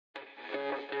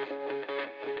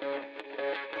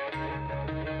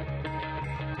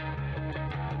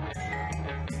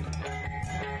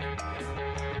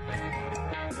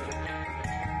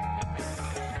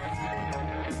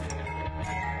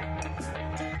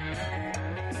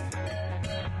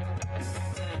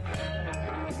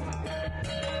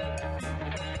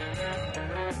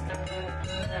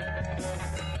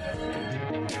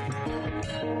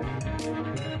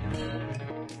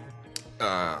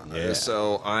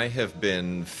So I have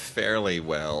been fairly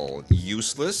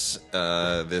useless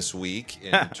this week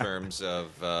in terms of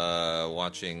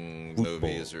watching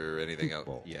movies or anything else.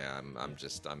 Yeah,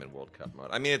 I'm in World Cup mode.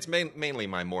 I mean, it's mainly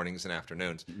my mornings and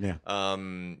afternoons. Yeah.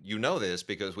 You know this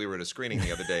because we were at a screening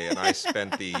the other day, and I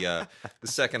spent the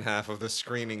second half of the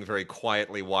screening very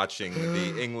quietly watching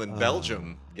the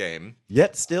England-Belgium game.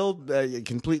 Yet still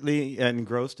completely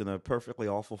engrossed in a perfectly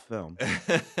awful film.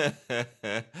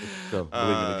 So,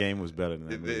 believe me, the game was better than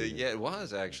that movie. Yeah, it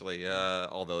was actually.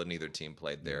 Although neither team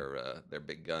played their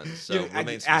big guns, so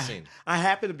remains to be seen. I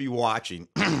happened to be watching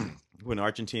when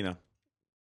Argentina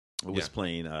was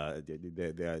playing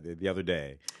the other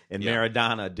day, and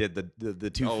Maradona did the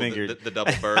two fingers, the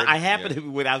double bird. I happened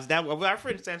to when I was down with our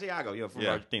friend Santiago, from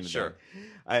Argentina. Sure.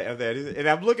 And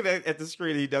I'm looking at the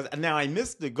screen. He does. Now I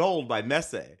missed the goal by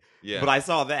Messi. Yeah. But I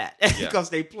saw that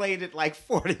because they played it like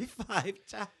 45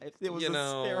 times. It was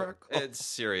hysterical. It's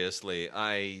seriously,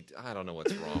 I don't know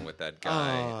what's wrong with that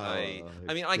guy.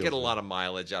 I mean, I get a lot of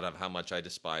mileage out of how much I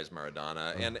despise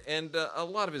Maradona, and a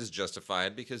lot of it is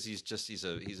justified because he's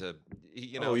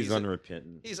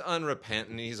unrepentant. He's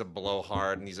unrepentant. He's a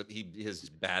blowhard, and his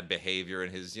bad behavior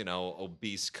and his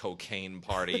obese cocaine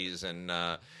parties and.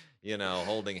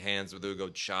 Holding hands with Hugo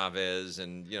Chavez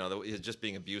and, he's just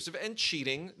being abusive and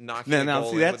cheating, knocking a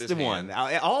goal in with his hand. One.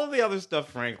 All of the other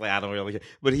stuff, frankly, I don't really care.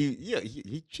 But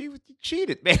he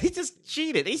cheated, man. He just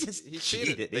cheated. He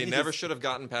cheated. They never should have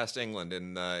gotten past England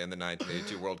in the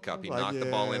 1982 World Cup. He knocked the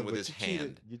ball in with his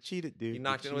hand. You cheated, dude. He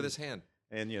knocked it in with his hand.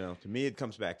 And, to me, it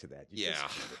comes back to that.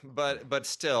 But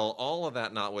still, all of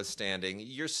that notwithstanding,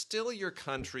 you're still your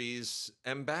country's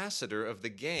ambassador of the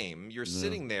game. You're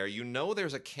sitting there.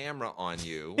 There's a camera on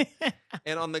you.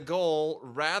 And on the goal,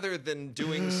 rather than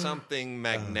doing something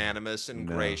magnanimous and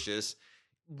gracious,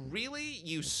 really,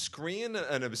 you scream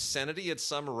an obscenity at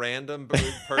some random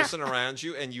person around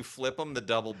you and you flip them the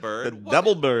double bird?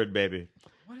 Double bird, baby.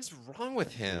 What is wrong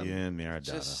with him? Yeah, Maradona.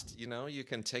 Just, you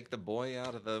can take the boy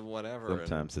out of the whatever.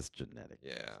 Sometimes it's genetic.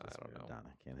 Yeah, I don't know.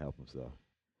 Maradona can't help himself.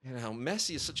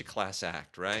 Messi is such a class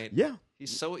act, right? Yeah.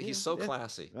 He's so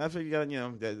classy. I think you got,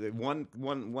 one,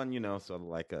 sort of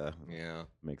like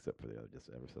makes up for the other just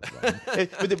ever so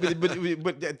slightly.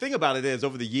 but the thing about it is,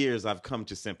 over the years, I've come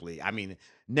to simply,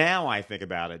 now I think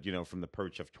about it, from the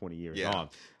perch of 20 years on.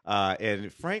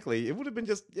 And frankly, it would have been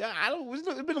it would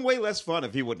have been way less fun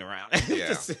if he wasn't around.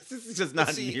 It's just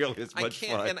not nearly as much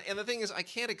fun. And the thing is, I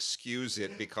can't excuse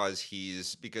it because he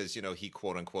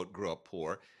quote unquote grew up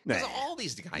poor. Because all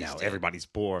these guys did. Everybody's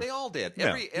poor. They all did.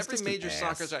 Every major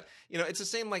soccer star. It's the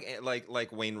same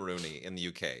like Wayne Rooney in the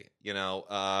UK.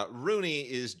 Rooney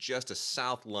is just a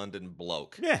South London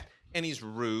bloke. Yeah. And he's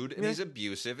rude and he's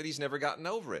abusive and he's never gotten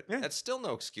over it. Yeah. That's still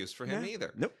no excuse for him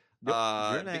either. Nope. You're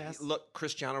an ass. Look,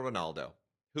 Cristiano Ronaldo,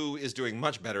 who is doing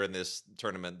much better in this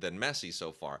tournament than Messi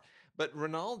so far. But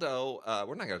Ronaldo,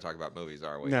 we're not going to talk about movies,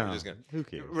 are we? No. We're just gonna, who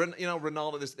cares?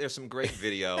 Ronaldo. There's some great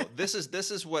video. This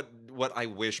is what I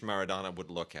wish Maradona would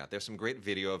look at. There's some great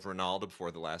video of Ronaldo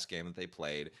before the last game that they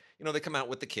played. They come out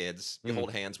with the kids. You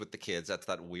hold hands with the kids. That's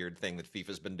that weird thing that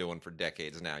FIFA's been doing for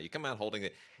decades now. You come out holding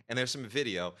it, and there's some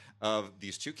video of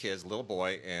these two kids, little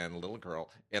boy and little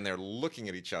girl, and they're looking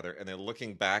at each other, and they're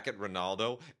looking back at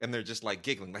Ronaldo, and they're just like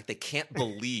giggling, like they can't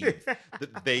believe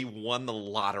that they won the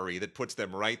lottery that puts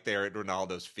them right there at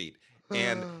Ronaldo's feet.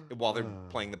 And while they're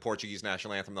playing the Portuguese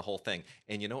national anthem, the whole thing.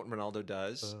 And you know what Ronaldo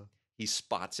does? He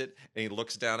spots it, and he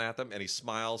looks down at them, and he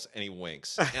smiles, and he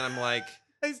winks. And I'm like...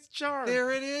 It's charming. There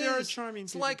it is. They're charming.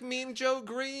 It's like me and Joe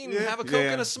Green. Have a Coke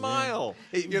and a smile.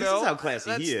 This is how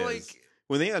classy he is.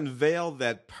 When they unveiled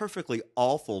that perfectly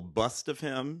awful bust of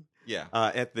him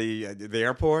at the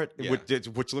airport,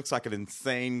 which looks like an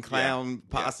insane clown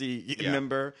posse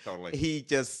member, totally. He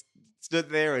just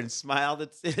stood there and smiled.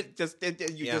 Just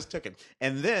took it.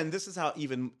 And then this is how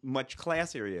even much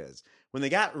classier he is. When they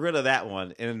got rid of that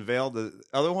one and unveiled the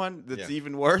other one that's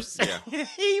even worse,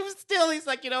 he's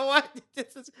like, you know what?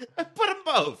 Put them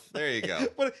both. There you go.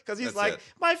 Because he's like,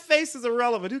 my face is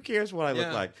irrelevant. Who cares what I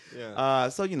look like? Yeah.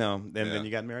 Then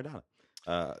you got Maradona.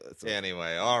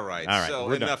 Anyway, all right.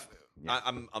 So enough.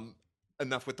 I'm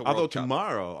enough with the World Cup. Although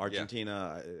tomorrow,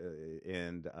 Argentina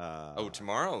and...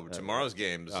 tomorrow's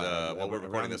games. We're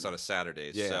recording this on a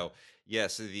Saturday. Yeah. So,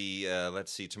 yes,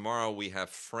 let's see. Tomorrow we have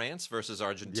France versus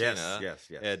Argentina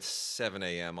at 7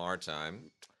 a.m. our time.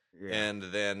 Yeah. And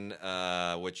then,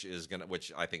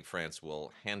 which I think France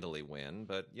will handily win,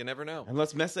 but you never know.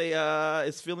 Unless Messi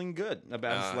is feeling good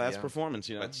about his last performance,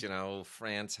 But,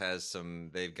 France has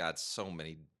they've got so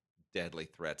many deadly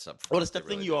threats up front. Well, it's the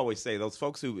thing you always say. Those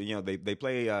folks who they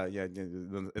play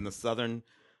in the southern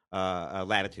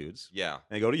latitudes. Yeah. And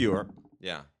they go to Europe,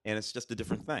 Yeah. and it's just a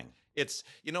different thing. It's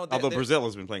although Brazil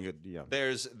has been playing good. Yeah.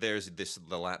 There's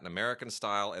the Latin American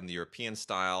style and the European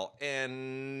style,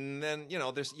 and then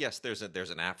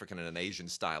there's an African and an Asian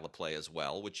style of play as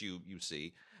well, which you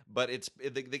see. But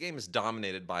the game is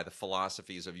dominated by the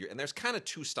philosophies of Europe, and there's kind of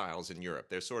two styles in Europe.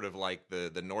 There's sort of like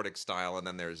the Nordic style, and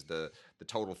then there's the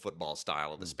total football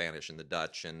style of the Spanish and the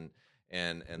Dutch and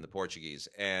the Portuguese,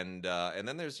 and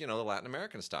then there's the Latin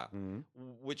American style,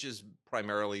 which is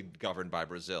primarily governed by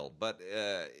Brazil. But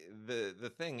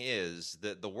the thing is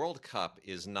that the World Cup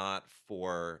is not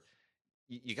for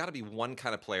you got to be one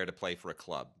kind of player to play for a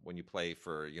club. When you play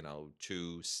for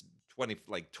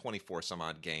 24 some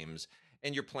odd games,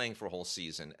 and you're playing for a whole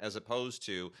season, as opposed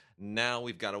to now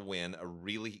we've got to win a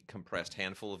really compressed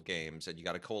handful of games, and you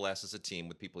got to coalesce as a team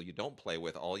with people you don't play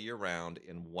with all year round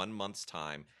in 1 month's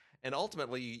time. And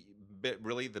ultimately,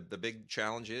 really, the big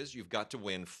challenge is you've got to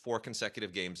win 4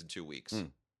 consecutive games in 2 weeks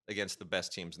against the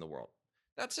best teams in the world.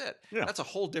 That's it. Yeah. That's a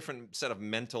whole different set of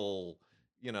mental,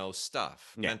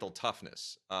 stuff, mental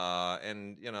toughness,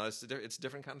 and it's a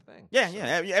different kind of thing. Yeah.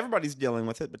 Everybody's dealing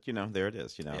with it, but there it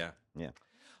is. Yeah.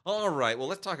 All right. Well,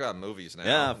 let's talk about movies now.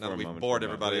 Yeah, now that we've bored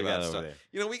everybody about stuff.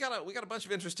 We got a bunch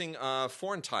of interesting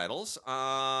foreign titles.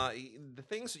 The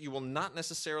things you will not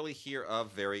necessarily hear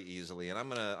of very easily, and I'm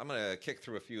gonna kick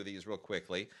through a few of these real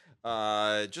quickly,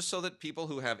 just so that people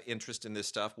who have interest in this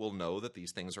stuff will know that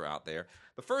these things are out there.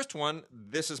 The first one,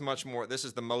 this is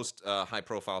the most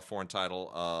high-profile foreign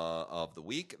title of the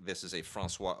week. This is a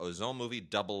Francois Ozon movie,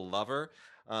 Double Lover.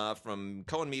 From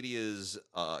Cohen Media's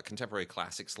Contemporary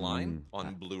Classics line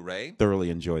on Blu-ray. Thoroughly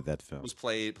enjoyed that film. It was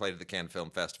played at the Cannes Film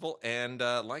Festival, and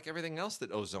like everything else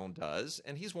that Ozon does,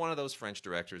 and he's one of those French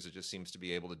directors that just seems to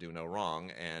be able to do no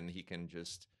wrong, and he can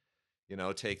just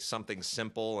take something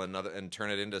simple and turn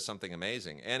it into something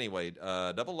amazing. Anyway,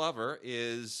 Double Lover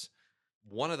is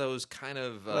one of those kind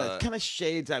of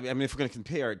shades. I mean, if we're going to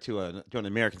compare it to an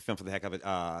American film for the heck of it,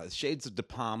 shades of De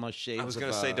Palma. I was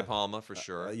going to say De Palma for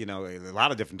sure. A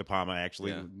lot of different De Palma actually.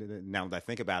 Yeah. Now that I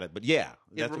think about it, but yeah,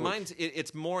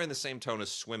 it's more in the same tone as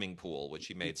Swimming Pool, which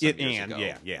he made some years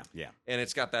ago. Yeah. And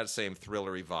it's got that same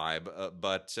thrillery vibe,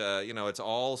 but it's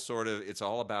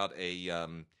all about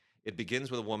a. It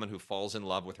begins with a woman who falls in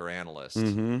love with her analyst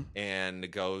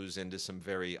and goes into some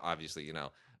very obviously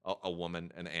a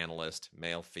woman, an analyst,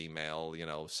 male, female,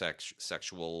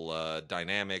 sexual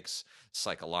dynamics,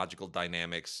 psychological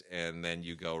dynamics, and then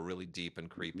you go really deep and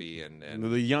creepy and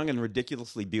the young and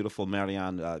ridiculously beautiful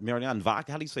Marianne Vach.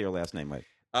 How do you say her last name, Mike?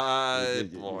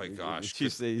 Boy, gosh,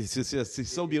 she's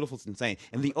so beautiful, it's insane.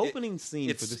 And the opening scene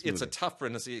for this movie, it's a tough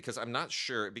pronunciation because I'm not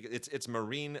sure because it's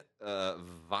Marine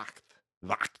Vach.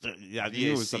 Yeah,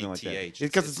 it was something like that.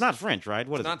 Because it's not French, right?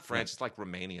 It's not French. It's like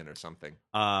Romanian or something.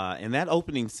 And that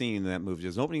opening scene in that movie,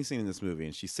 there's an opening scene in this movie,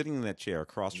 and she's sitting in that chair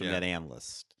across from that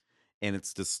analyst, and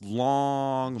it's this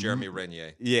long Jeremy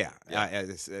Renier. Yeah.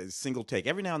 A single take.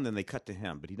 Every now and then they cut to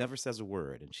him, but he never says a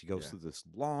word, and she goes through this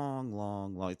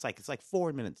long. It's like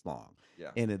 4 minutes long,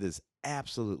 and it is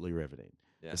absolutely riveting.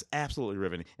 Yeah. It's absolutely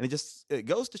riveting. And it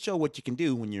goes to show what you can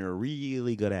do when you're a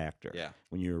really good actor. Yeah.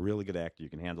 When you're a really good actor, you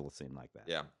can handle a scene like that.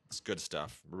 Yeah. It's good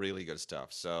stuff. Really good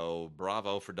stuff. So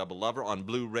bravo for Double Lover on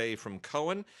Blu-ray from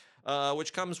Cohen,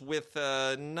 which comes with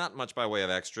not much by way of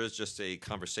extras, just a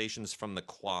Conversations from the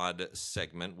Quad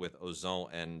segment with Ozon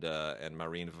and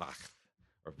Marine Vach,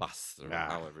 or Vas, or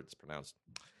however it's pronounced.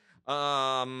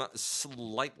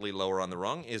 Slightly lower on the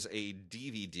rung is a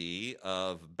DVD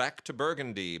of Back to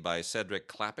Burgundy by Cedric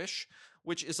Klapisch,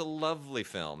 which is a lovely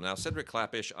film. Now, Cedric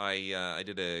Klapisch, I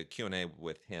did a Q&A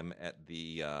with him at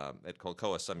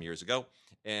Colcoa some years ago,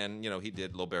 and he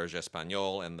did L'Auberge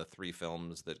Espagnole and the 3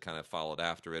 films that kind of followed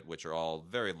after it, which are all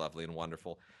very lovely and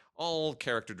wonderful, all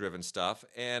character-driven stuff.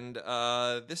 And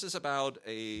this is about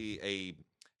a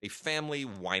family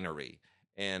winery.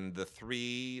 And the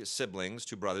 3 siblings,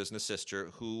 2 brothers and a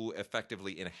sister, who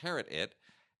effectively inherit it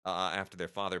after their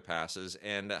father passes,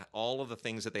 and all of the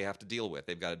things that they have to deal with.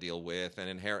 They've got to deal with an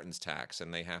inheritance tax,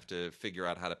 and they have to figure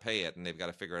out how to pay it, and they've got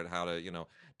to figure out how to,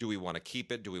 do we want to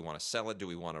keep it? Do we want to sell it? Do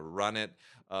we want to run it?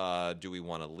 Do we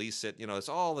want to lease it? It's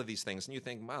all of these things, and you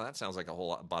think, wow, that sounds like a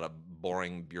whole lot of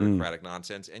boring bureaucratic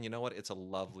nonsense. And you know what? It's a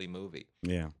lovely movie.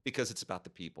 Yeah, because it's about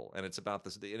the people, and it's about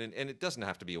this, and it doesn't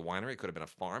have to be a winery. It could have been a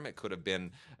farm. It could have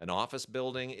been an office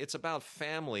building. It's about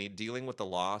family dealing with the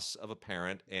loss of a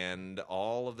parent and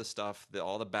all of the stuff,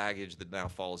 all the baggage that now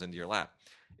falls into your lap.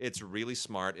 It's really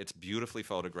smart. It's beautifully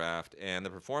photographed, and the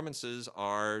performances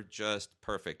are just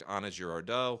perfect. Anna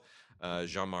Girardot,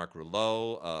 Jean-Marc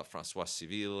Rouleau, François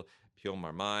Civil, Pio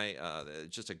Marmaille,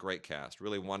 just a great cast.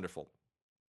 Really wonderful.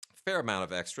 fair amount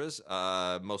of extras,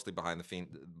 mostly behind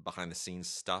the scenes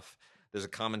stuff. There's a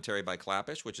commentary by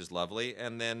Clappish, which is lovely,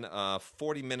 and then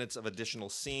 40 minutes of additional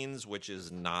scenes, which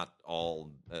is not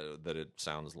all that it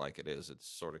sounds like it is. It's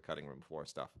sort of cutting room floor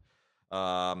stuff.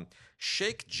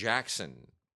 Shake Jackson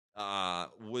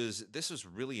was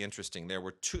really interesting. There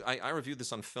were two. I reviewed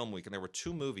this on Film Week, and there were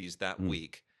two movies that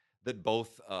week that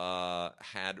both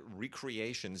had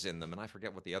recreations in them, and I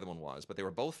forget what the other one was, but they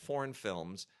were both foreign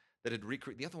films that had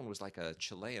the other one was like a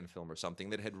Chilean film or something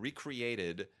that had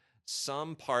recreated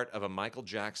some part of a Michael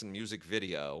Jackson music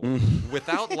video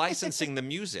without licensing the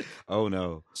music. Oh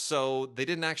no. So they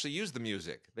didn't actually use the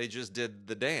music. They just did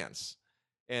the dance.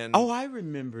 And I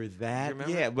remember that.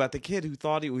 remember? Yeah, but the kid who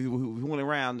thought who went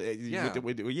around. Yeah.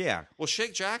 Yeah. Well,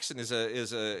 Shake Jackson is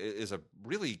a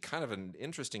really kind of an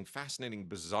interesting, fascinating,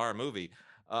 bizarre movie.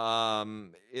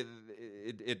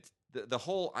 The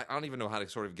whole, I don't even know how to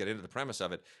sort of get into the premise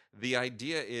of it. The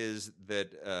idea is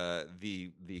that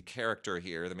the character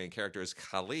here, the main character, is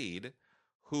Khalid,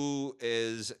 who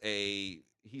is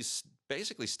he's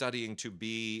basically studying to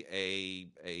be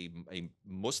a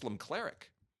Muslim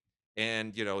cleric.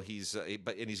 And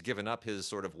he's given up his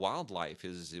sort of wild life,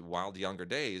 his wild younger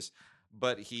days,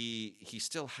 but he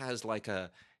still has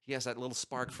he has that little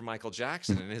spark for Michael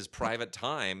Jackson. In his private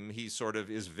time, he sort of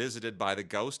is visited by the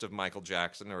ghost of Michael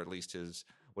Jackson, or at least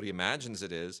what he imagines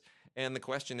it is. And the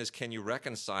question is, can you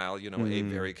reconcile a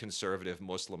very conservative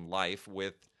Muslim life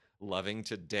with loving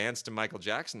to dance to Michael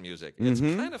Jackson music? It's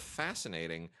kind of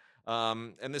fascinating.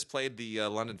 And this played the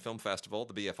London Film Festival,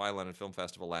 the BFI London Film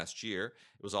Festival last year.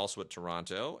 It was also at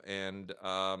Toronto, and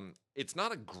it's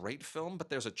not a great film, but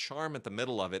there's a charm at the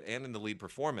middle of it and in the lead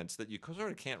performance that you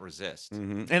sort of can't resist.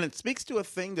 And it speaks to a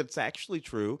thing that's actually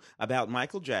true about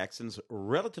Michael Jackson's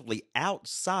relatively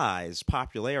outsized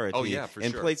popularity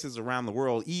in places around the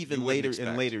world, even later years.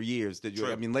 Later years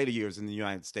in the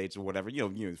United States or whatever.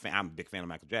 I'm a big fan of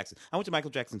Michael Jackson. I went to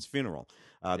Michael Jackson's funeral.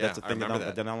 That's the thing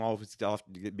that I'll always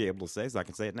be able to say, so I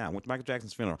can say it now. I went to Michael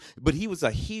Jackson's funeral. But he was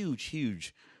a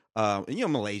huge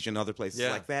Malaysia and other places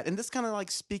like that, and this kind of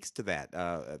speaks to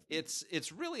that.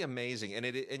 It's really amazing,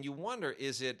 and you wonder,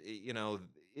 is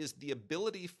the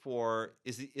ability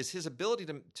is his ability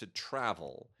to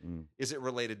travel? Is it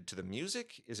related to the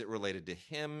music? Is it related to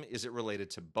him? Is it related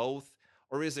to both?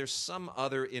 Or is there some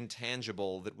other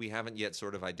intangible that we haven't yet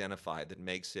sort of identified that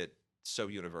makes it so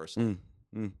universal?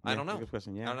 I don't know. Good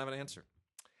question. Yeah. I don't have an answer.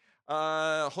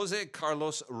 Jose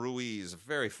Carlos Ruiz,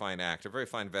 very fine actor, very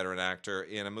fine veteran actor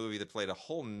in a movie that played a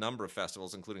whole number of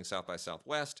festivals, including South by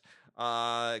Southwest,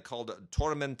 called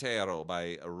Tormentero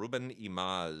by Ruben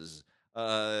Imaz.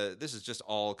 This is just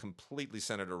all completely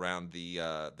centered around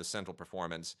the central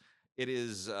performance. It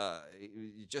is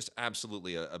just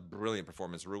absolutely a brilliant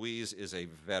performance. Ruiz is a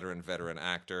veteran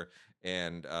actor,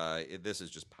 and this is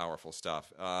just powerful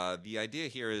stuff. The idea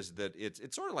here is that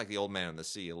it's sort of like The Old Man and the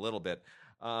Sea a little bit.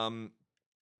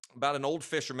 About an old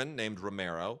fisherman named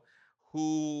Romero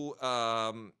who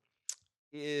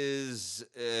is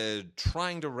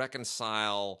trying to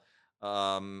reconcile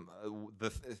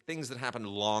the things that happened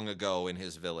long ago in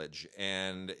his village,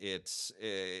 and there's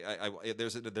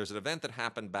an event that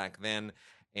happened back then,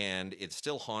 and it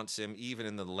still haunts him even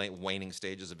in the waning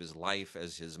stages of his life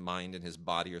as his mind and his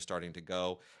body are starting to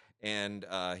go. And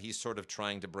he's sort of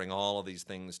trying to bring all of these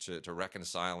things to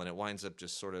reconcile, and it winds up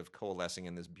just sort of coalescing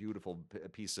in this beautiful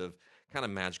piece of kind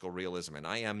of magical realism. And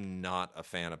I am not a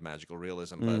fan of magical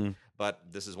realism, but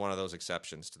this is one of those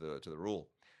exceptions to the rule.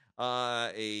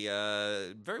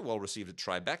 A very well received at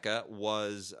Tribeca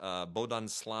was Bodan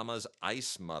Slama's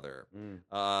Ice Mother.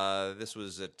 This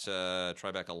was at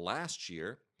Tribeca last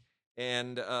year.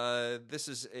 And this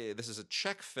is a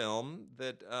Czech film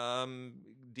that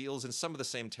deals in some of the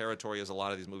same territory as a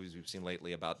lot of these movies we've seen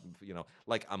lately about,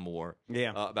 like Amour,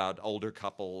 about older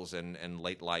couples and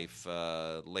late life,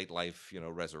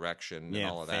 resurrection, and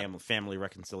all of that. Family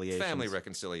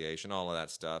reconciliation, all of that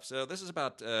stuff. So this is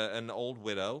about an old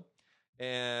widow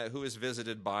who is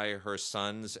visited by her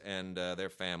sons and their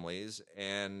families,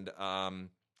 and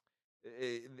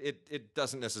it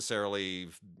doesn't necessarily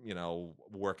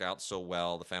work out so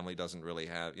well. The family doesn't really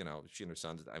have she and her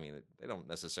sons, they don't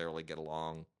necessarily get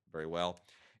along very well,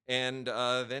 and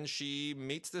then she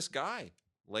meets this guy,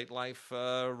 late life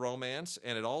romance,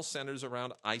 and it all centers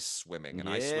around ice swimming, and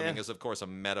ice swimming is of course a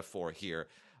metaphor here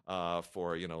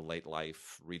for late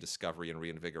life rediscovery and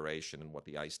reinvigoration and what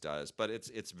the ice does. But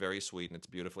it's very sweet and it's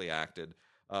beautifully acted.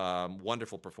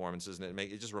 Wonderful performances, and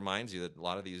it just reminds you that a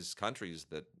lot of these countries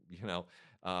that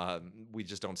we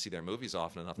just don't see their movies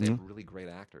often enough. They have really great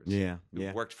actors. Yeah,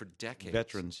 who've worked for decades.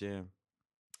 Veterans, yeah.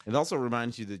 It also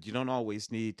reminds you that you don't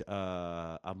always need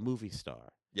a movie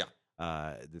star. Yeah.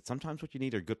 That sometimes what you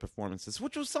need are good performances,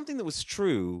 which was something that was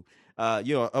true,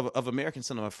 of American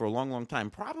cinema for a long, long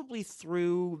time, probably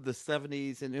through the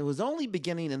 '70s, and it was only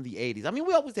beginning in the '80s. I mean,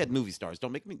 we always had movie stars.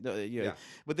 Don't make me, Yeah.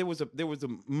 but there was a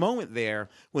moment there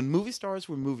when movie stars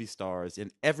were movie stars,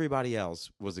 and everybody else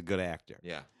was a good actor.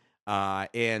 Yeah.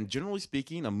 And generally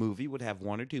speaking, a movie would have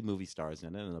one or two movie stars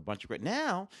in it and a bunch of great.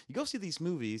 Now, you go see these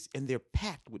movies and they're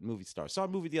packed with movie stars. Saw a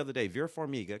movie the other day, Vera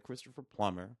Farmiga, Christopher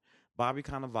Plummer, Bobby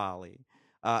Cannavale.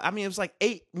 I mean, it was like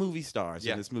 8 movie stars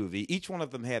Yeah. in this movie. Each one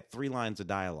of them had 3 lines of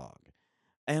dialogue.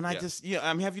 And I Yeah. just,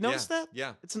 I mean, have you noticed that?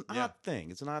 Yeah. It's an Yeah. odd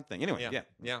thing. It's an odd thing. Anyway, yeah.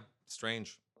 Yeah.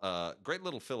 Strange. Great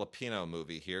little Filipino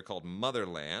movie here called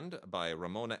Motherland by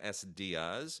Ramona S.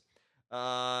 Diaz.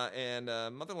 And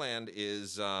Motherland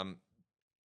is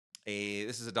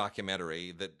this is a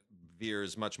documentary that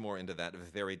veers much more into that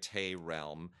verite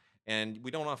realm. And we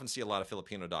don't often see a lot of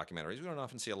Filipino documentaries. We don't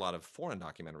often see a lot of foreign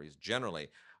documentaries generally.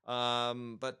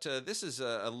 But this is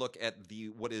a look at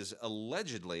what is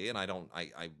allegedly, and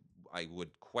I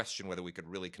would question whether we could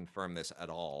really confirm this at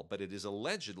all, but it is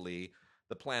allegedly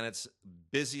the planet's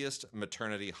busiest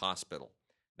maternity hospital.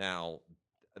 Now,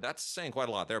 that's saying quite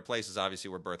a lot. There are places, obviously,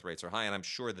 where birth rates are high, and I'm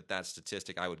sure that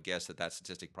statistic, I would guess that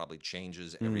statistic probably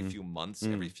changes every few months,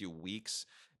 every few weeks,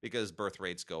 because birth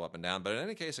rates go up and down. But in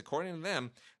any case, according to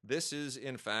them, this is,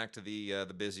 in fact, the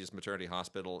busiest maternity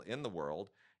hospital in the world,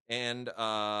 and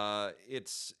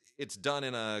it's done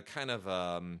in a kind of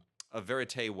a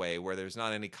verite way where there's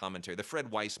not any commentary. The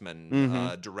Fred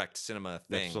Weissman direct cinema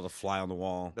thing. That's sort of fly on the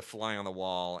wall. The fly on the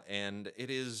wall. And it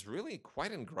is really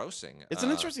quite engrossing. It's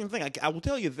an interesting thing. I will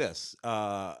tell you this.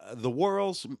 The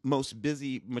world's most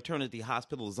busy maternity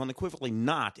hospital is unequivocally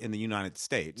not in the United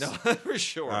States. No, for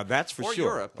sure. That's for or sure.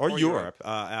 Europe. Or Europe.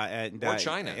 Or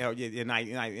China.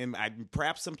 And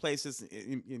perhaps some places,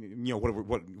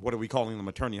 what are we calling the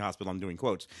maternity hospital? I'm doing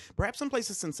quotes. Perhaps some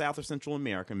places in South or Central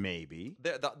America, maybe.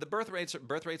 The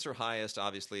birth rates are highest,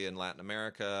 obviously, in Latin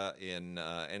America,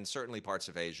 and certainly parts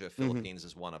of Asia. Philippines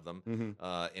is one of them.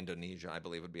 Indonesia, I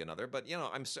believe, would be another. But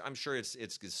I'm sure it's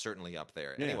certainly up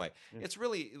there. Yeah. Anyway, it's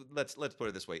really let's put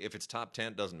it this way: if it's top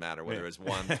 10, it doesn't matter whether it's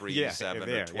 1, 3, 7,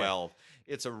 or 12.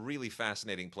 It's a really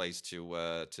fascinating place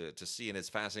to see, and it's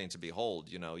fascinating to behold.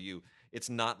 It's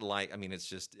not like, I mean, it's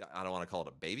just, I don't want to call it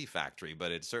a baby factory,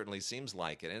 but it certainly seems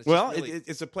like it. And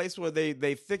it's a place where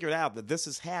they figured out that this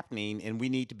is happening, and we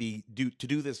need to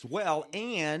do this well,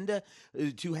 and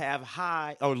to have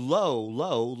high or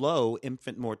low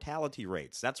infant mortality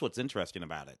rates. That's what's interesting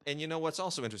about it. And what's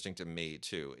also interesting to me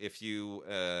too, if you,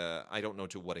 I don't know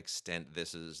to what extent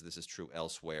this is true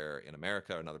elsewhere in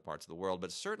America or in other parts of the world,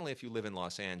 but certainly if you live in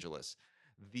Los Angeles,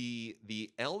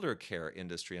 the elder care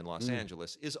industry in Los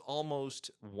Angeles is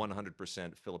almost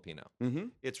 100% Filipino.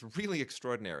 It's really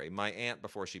extraordinary. My aunt,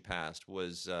 before she passed,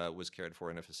 was cared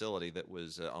for in a facility that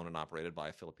was owned and operated by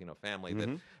a Filipino family that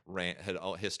had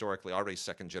historically, already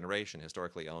second generation,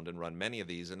 historically owned and run many of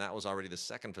these, and that was already the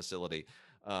second facility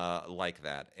like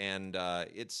that. And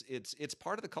it's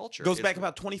part of the culture. Goes back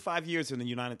about 25 years in the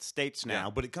United States now,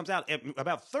 but it comes out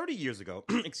about 30 years ago.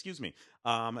 Excuse me.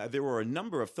 There were a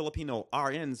number of Filipino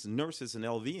RNs, nurses, and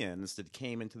LVNs that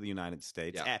came into the United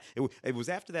States. Yeah. It was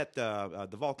after that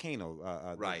the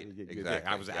volcano. Right.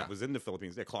 Exactly. I was in the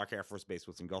Philippines. There, Clark Air Force Base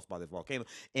was engulfed by the volcano,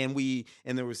 and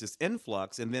there was this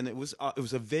influx, and then it was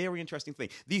a very interesting thing.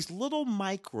 These little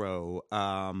micro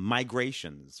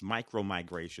migrations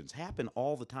happen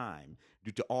all the time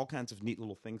due to all kinds of neat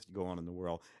little things to go on in the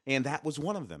world, and that was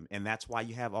one of them. And that's why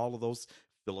you have all of those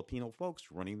Filipino folks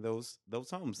running those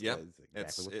homes. Yeah,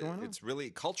 exactly what's going on. It's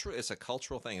really cultural. It's a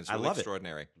cultural thing. It's I really love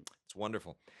extraordinary. It's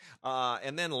wonderful.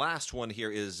 And then last one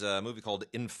here is a movie called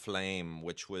In Flame,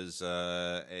 which was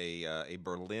a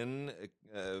Berlin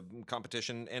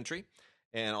competition entry,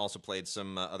 and also played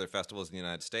some other festivals in the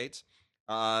United States.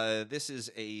 This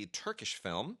is a Turkish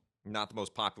film. Not the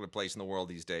most popular place in the world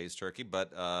these days, Turkey,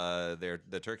 but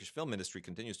the Turkish film industry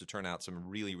continues to turn out some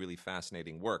really, really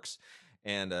fascinating works.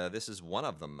 And this is one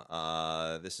of them.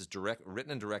 This is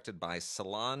written and directed by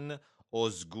Salan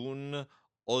Ozgun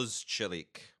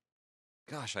Özçelik.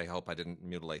 Gosh, I hope I didn't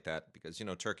mutilate that, because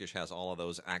Turkish has all of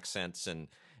those accents and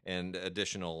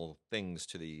additional things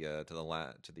to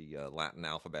the Latin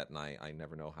alphabet, and I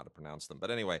never know how to pronounce them. But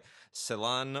anyway,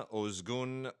 Salan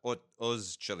Ozgun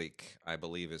Özçelik, I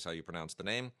believe is how you pronounce the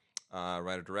name.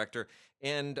 Writer director,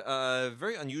 and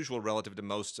very unusual relative to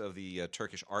most of the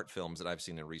Turkish art films that I've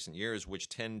seen in recent years, which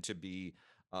tend to be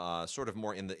sort of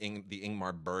more in the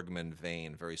Ingmar Bergman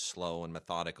vein, very slow and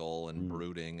methodical and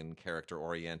brooding and character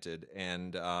oriented.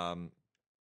 And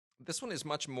this one is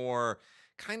much more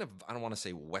kind of, I don't want to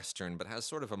say Western, but has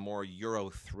sort of a more Euro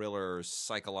thriller,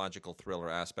 psychological thriller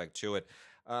aspect to it.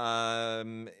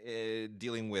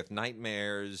 Dealing with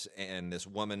nightmares and this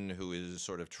woman who is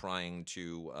sort of trying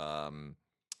to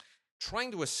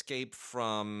escape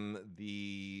from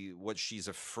what she's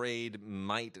afraid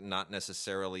might not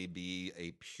necessarily be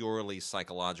a purely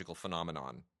psychological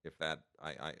phenomenon, if that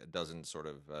I doesn't sort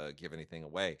of give anything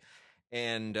away.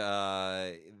 And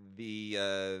then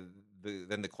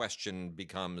the question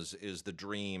becomes: is the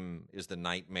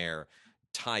nightmare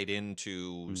tied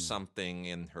into something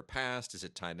in her past? Is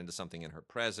it tied into something in her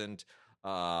present?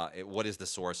 What is the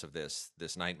source of this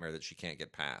nightmare that she can't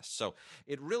get past? So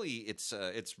it's really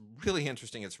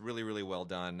interesting. It's really, really well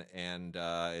done, and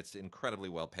it's incredibly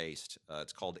well paced.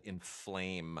 It's called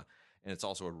Inflame, and it's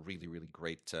also a really, really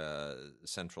great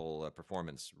central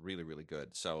performance. Really, really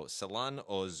good. So Selan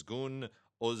Ozgun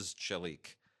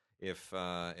Ozcelik. If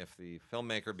the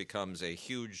filmmaker becomes a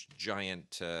huge,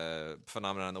 giant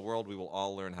phenomenon in the world, we will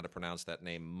all learn how to pronounce that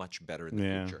name much better in the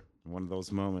future. One of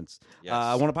those moments. Yes.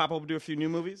 I want to pop over and do a few new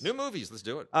movies. New movies, let's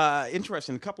do it.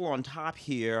 Interesting. A couple on top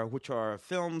here, which are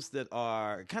films that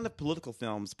are kind of political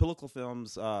films. Political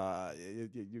films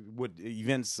with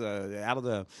events out of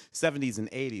the 70s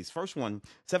and 80s. First one,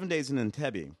 7 Days in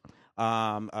Entebbe.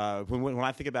 When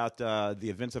I think about the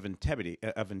events of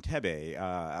Entebbe,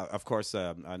 of course,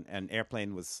 an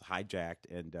airplane was hijacked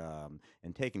and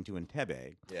taken to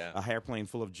Entebbe. Yeah. A airplane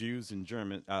full of Jews and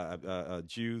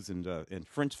Jews and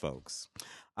French folks.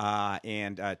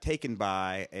 And taken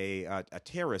by a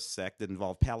terrorist sect that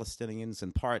involved Palestinians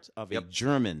and part of a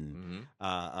German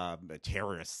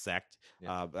terrorist sect.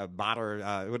 Bader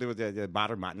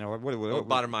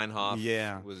Meinhof.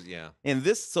 Yeah, was And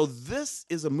this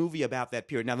is a movie about that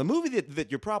period. Now, the movie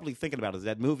that you're probably thinking about is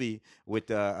that movie with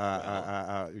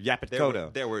Yaphet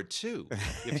Kotto. There were two,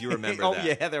 if you remember. Oh that.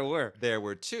 Yeah, there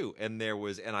were two, and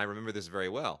I remember this very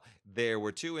well. There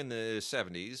were two in the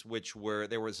 70s,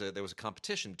 there was a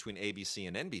competition between ABC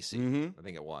and NBC, I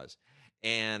think it was,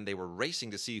 and they were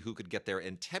racing to see who could get their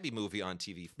Entebbe movie on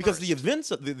TV first. Because the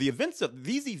events of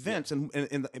these events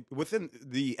and within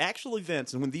the actual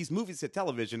events and when these movies hit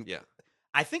television,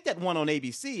 I think that one on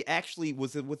ABC actually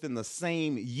was within the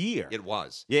same year. It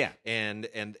was. Yeah. And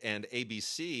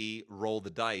ABC rolled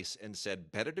the dice and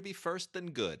said, better to be first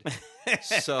than good.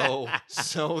 so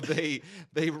they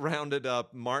rounded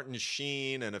up Martin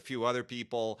Sheen and a few other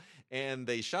people, and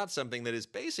they shot something that is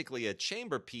basically a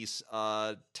chamber piece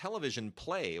television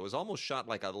play. It was almost shot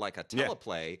like a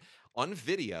teleplay on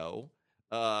video.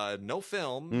 No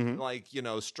film,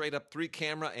 straight up 3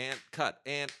 camera and cut,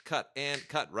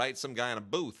 right? Some guy in a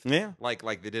booth. Yeah. Like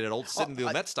they did at old Sidney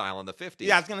Lumet style in the 50s.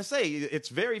 Yeah, I was going to say, it's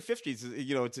very 50s.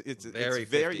 It's very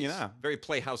 50s. Very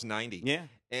Playhouse 90. Yeah.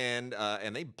 And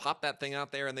they popped that thing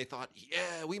out there and they thought,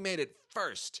 yeah, we made it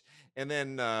first. And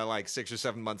then 6 or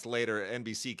 7 months later,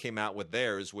 NBC came out with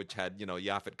theirs, which had,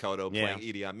 Yaphet Kotto playing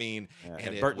Idi Amin.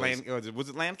 And was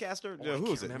it Lancaster? Who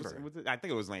was it? I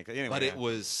think it was Lancaster. Anyway, but it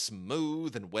was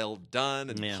smooth and well done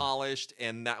and polished,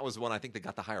 and that was one I think that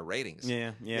got the higher ratings.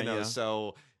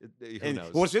 So who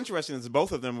knows? What's interesting is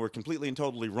both of them were completely and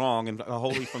totally wrong, and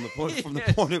wholly from the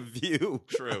point of view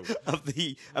of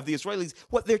the Israelis.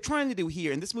 What they're trying to do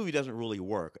here, and this movie doesn't really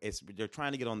work, they're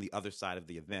trying to get on the other side of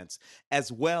the events,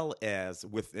 as well as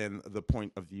within the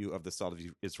point of view of the sort of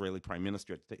Israeli Prime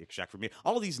Minister,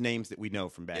 all of these names that we know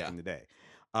from back in the day.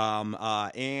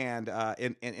 And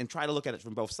try to look at it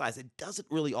from both sides. It doesn't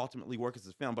really ultimately work as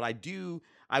a film, but I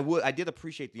did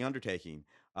appreciate the undertaking.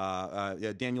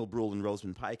 Daniel Bruhl and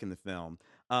Rosamund Pike in the film.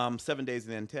 7 Days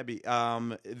in Entebbe.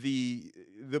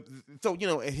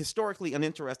 Historically an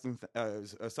interesting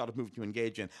sort of movie to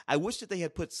engage in. I wish that they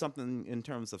had put something in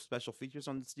terms of special features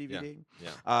on this DVD.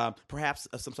 Perhaps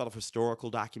some sort of historical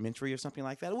documentary or something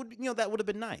like that. It would that would have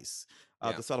been nice.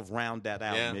 To sort of round that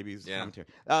out, maybe as commentary.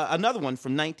 Another one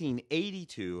from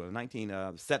 1982,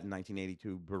 set in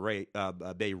 1982,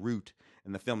 Beirut,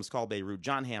 and the film is called Beirut.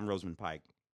 John Hamm, Rosamund Pike.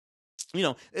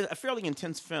 A fairly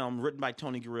intense film written by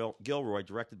Tony Gilroy,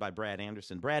 directed by Brad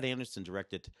Anderson. Brad Anderson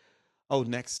directed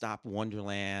Next Stop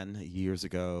Wonderland years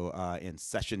ago in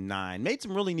Session 9. Made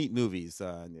some really neat movies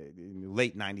in the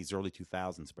late 90s, early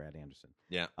 2000s, Brad Anderson.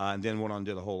 Yeah. And then went on and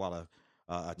did a whole lot of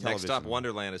television. Next Stop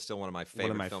Wonderland is still one of my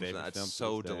favorite films. It's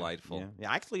so delightful.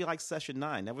 Yeah, I actually like Session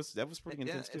 9. That was pretty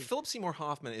intense too. Philip Seymour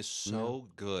Hoffman is so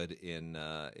good in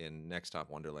Next Stop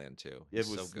Wonderland too. It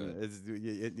was so good.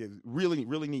 It's really,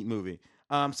 really neat movie.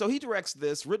 So he directs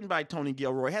this, written by Tony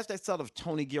Gilroy. Has that sort of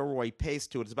Tony Gilroy pace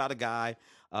to it. It's about a guy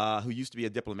who used to be a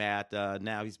diplomat.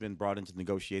 Now he's been brought in to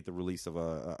negotiate the release of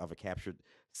a captured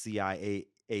CIA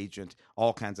agent.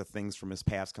 All kinds of things from his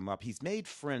past come up. He's made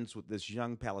friends with this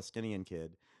young Palestinian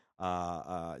kid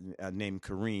named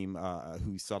Kareem,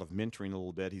 who's sort of mentoring a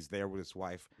little bit. He's there with his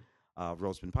wife,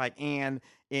 Rosamund Pike, and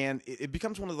it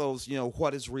becomes one of those,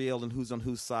 what is real and who's on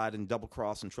whose side, and double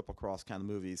cross and triple cross kind of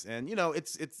movies. And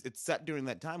it's set during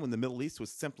that time when the Middle East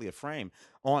was simply a frame.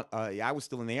 I was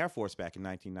still in the Air Force back in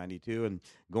 1992, and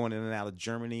going in and out of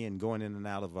Germany and going in and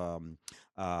out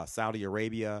of Saudi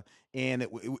Arabia. And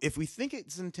if we think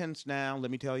it's intense now,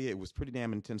 let me tell you, it was pretty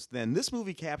damn intense then. This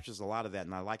movie captures a lot of that,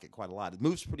 and I like it quite a lot. It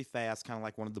moves pretty fast, kind of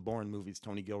like one of the Bourne movies.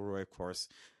 Tony Gilroy, of course,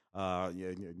 a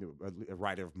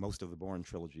writer of most of the Bourne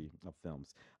trilogy of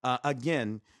films.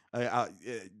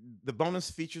 The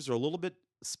bonus features are a little bit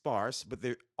sparse, but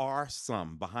there are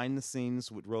some behind the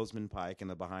scenes with Rosamund Pike and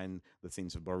the behind the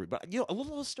scenes of Burry. But a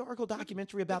little historical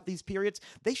documentary about these periods.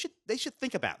 They should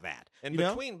think about that. And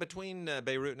between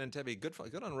Beirut and Entebbe,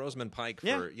 good on Rosamund Pike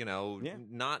for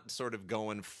not sort of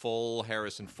going full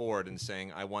Harrison Ford and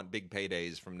saying I want big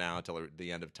paydays from now till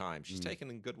the end of time. She's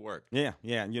taking in good work. Yeah,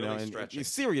 and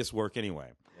serious work anyway.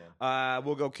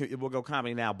 We'll go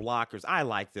comedy now. Blockers. I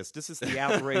like this. This is the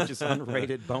outrageous,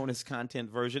 unrated bonus content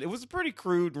version. It was a pretty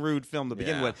crude, rude film to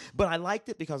begin with, but I liked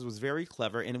it because it was very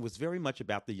clever and it was very much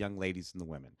about the young ladies and the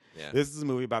women. Yeah. This is a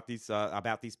movie about these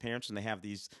parents, and they have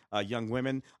these young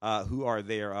women who are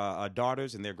their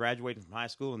daughters, and they're graduating from high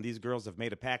school, and these girls have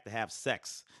made a pact to have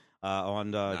sex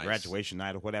on graduation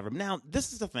night or whatever. Now,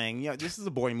 this is the thing. This is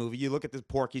a boy movie. You look at this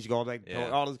Porky's, all those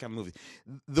kind of movies.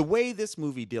 The way this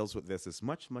movie deals with this is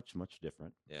much, much, much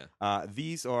different. Yeah.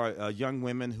 These are young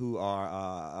women who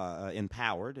are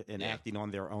empowered and acting on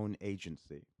their own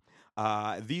agency.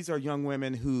 These are young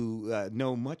women who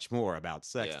know much more about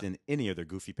sex than any of their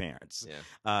goofy parents.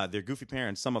 Yeah. Their goofy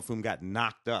parents, some of whom got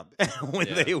knocked up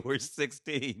when they were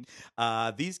 16.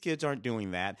 These kids aren't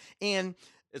doing that. And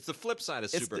it's the flip side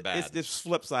of Superbad. It's the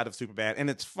flip side of Superbad, and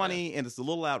it's funny, and it's a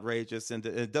little outrageous, and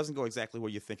it doesn't go exactly where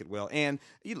you think it will. And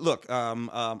look,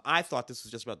 I thought this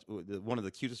was just about one of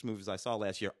the cutest movies I saw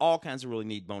last year. All kinds of really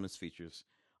neat bonus features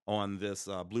on this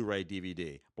Blu-ray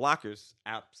DVD. Blockers,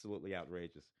 absolutely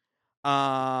outrageous.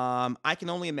 I can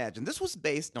only imagine. This was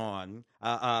based on.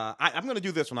 I'm going to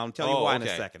do this one. I'll tell you why in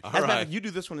a second. All right. You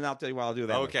do this one, and I'll tell you why I'll do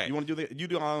that. Okay. One. You want to do the? You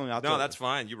do all. I'll no, that's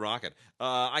fine. You rock it.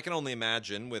 I can only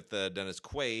imagine with Dennis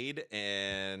Quaid,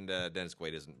 and Dennis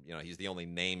Quaid isn't. He's the only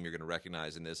name you're going to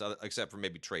recognize in this, except for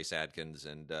maybe Trace Adkins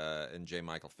and J.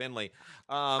 Michael Finley.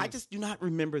 I just do not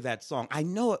remember that song. I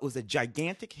know it was a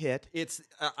gigantic hit. It's.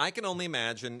 I can only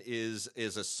imagine is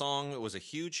a song that was a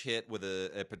huge hit with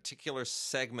a particular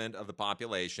segment of the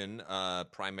population,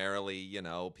 primarily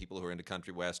people who are into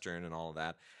country western and all of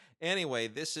that. Anyway,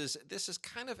 this is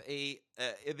kind of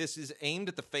this is aimed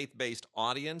at the faith-based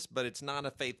audience, but it's not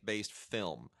a faith-based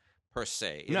film per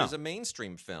se. It is a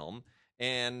mainstream film.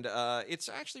 And it's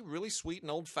actually really sweet and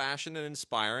old-fashioned and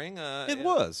inspiring. It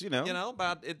was,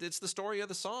 about it's the story of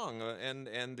the song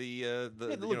and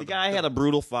the guy had a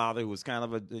brutal father who was kind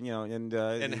of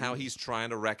and how he's trying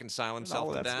to reconcile himself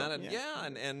with that,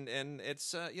 and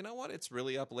it's it's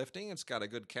really uplifting. It's got a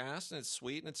good cast and it's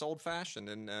sweet and it's old-fashioned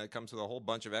and comes with a whole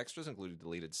bunch of extras, including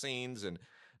deleted scenes and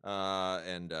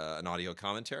an audio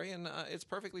commentary, and it's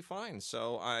perfectly fine.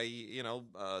 So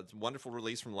it's a wonderful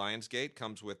release from Lionsgate.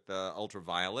 Comes with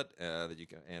Ultraviolet that you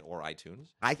can or iTunes.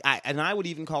 I would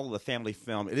even call it a family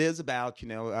film. It is about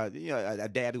a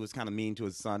dad who was kind of mean to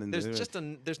his son, and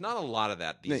there's not a lot of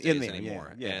that these days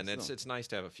anymore. And it's nice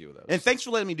to have a few of those. And thanks for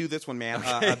letting me do this one, man.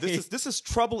 Okay. This is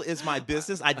Trouble Is My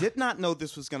Business. I did not know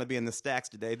this was going to be in the stacks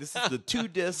today. This is the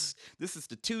 2-disc. This is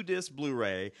the 2-disc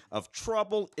Blu-ray of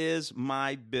Trouble Is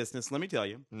My Business. Let me tell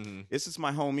you, this is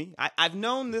my homie. I've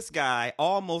known this guy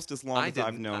almost as long as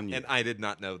I've known you. And I did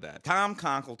not know that. Tom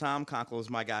Conkle is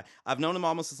my guy. I've known him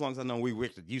almost as long as I know. We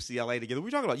worked at UCLA together.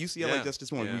 We talked about UCLA just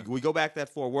this morning. We go back that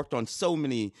far. Worked on so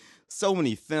many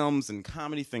films and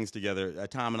comedy things together,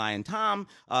 Tom and I. And Tom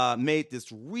made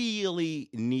this really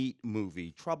neat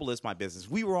movie, Trouble Is My Business.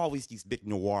 We were always these big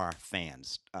noir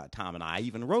fans, Tom and I.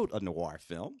 Even wrote a noir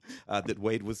film that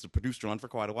Wade was the producer on for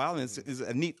quite a while, and it's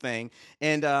a neat thing.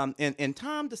 And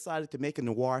Tom decided to make a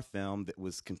noir film that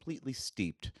was completely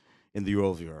steeped in the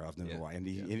oeuvre of the noir, and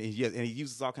he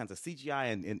uses all kinds of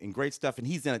CGI and great stuff, and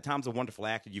he's in it. Tom's a wonderful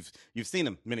actor. You've seen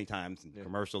him many times in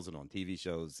commercials and on TV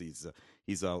shows.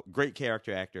 He's a great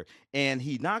character actor, and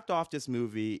he knocked off this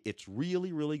movie. It's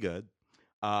really, really good.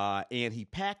 And he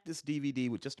packed this DVD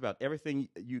with just about everything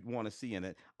you'd want to see in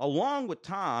it, along with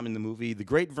Tom in the movie, the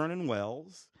great Vernon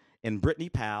Wells and Brittany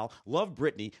Powell. Love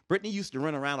Brittany. Brittany used to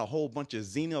run around a whole bunch of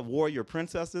Xena warrior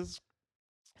princesses.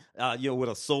 With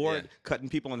a sword, cutting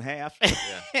people in half.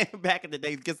 Yeah. Back in the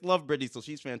day, just love Brittany, so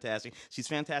she's fantastic. She's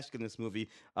fantastic in this movie,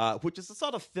 which is a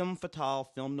sort of femme fatale,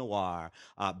 film noir,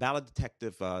 ballad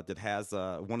detective that has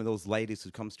one of those ladies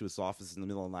who comes to his office in the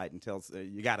middle of the night and tells,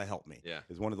 "You got to help me." Yeah,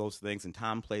 it's one of those things. And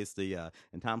Tom plays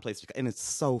and it's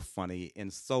so funny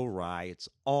and so wry. It's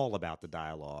all about the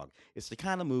dialogue. It's the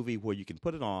kind of movie where you can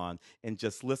put it on and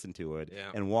just listen to it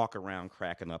and walk around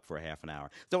cracking up for a half an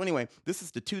hour. So anyway, this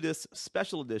is the 2-disc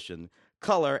special edition,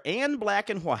 color and black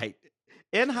and white,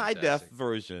 in high def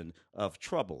version of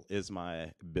Trouble Is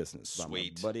My Business.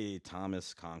 Sweet. By my buddy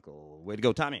Thomas Conkle. Way to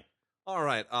go, Tommy. All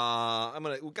right,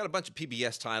 we've got a bunch of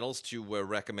PBS titles to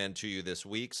recommend to you this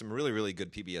week. Some really, really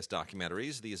good PBS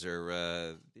documentaries. These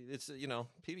are,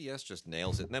 PBS just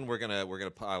nails it. And then we're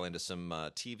gonna pile into some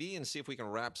TV and see if we can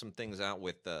wrap some things out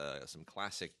with some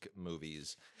classic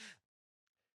movies.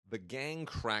 The Gang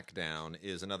Crackdown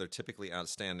is another typically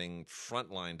outstanding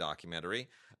Frontline documentary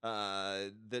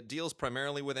that deals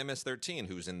primarily with MS-13,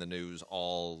 who's in the news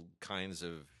all kinds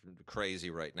of crazy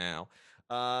right now.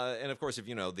 And of course, if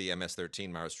you know, the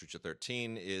MS-13, Marastrucha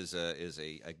 13, is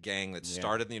a gang that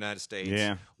started in the United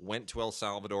States, went to El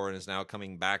Salvador, and is now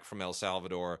coming back from El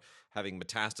Salvador, having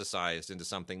metastasized into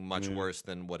something much worse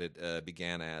than what it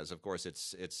began as. Of course,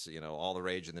 it's all the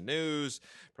rage in the news.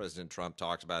 President Trump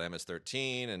talks about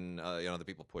MS-13, and the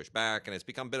people push back, and it's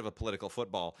become a bit of a political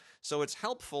football. So it's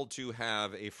helpful to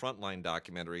have a Frontline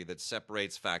documentary that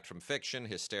separates fact from fiction,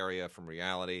 hysteria from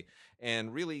reality,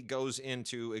 and really goes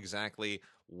into exactly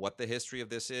what the history of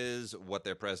this is, what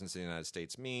their presence in the United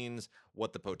States means,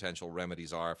 what the potential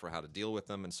remedies are for how to deal with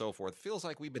them, and so forth. Feels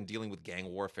like we've been dealing with gang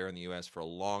warfare in the U.S. for a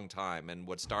long time, and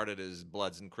what started as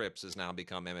Bloods and Crips has now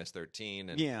become MS-13.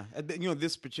 And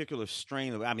this particular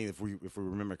strain of, if we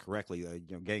remember correctly,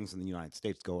 gangs in the United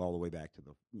States go all the way back to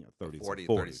the 30s,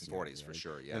 30s and 40s for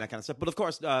sure, and that kind of stuff. But of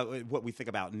course, what we think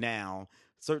about now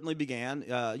certainly began,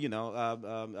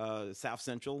 South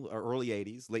Central, early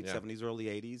 80s, late 70s, early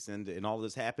 80s, and all of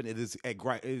this happened. It is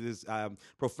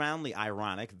profoundly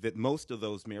ironic that most of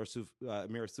those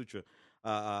Marastrucha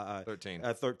 13,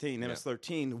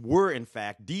 MS-13 were in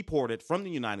fact deported from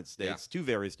the United States to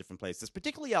various different places,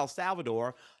 particularly El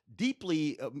Salvador.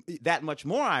 Deeply, that much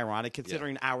more ironic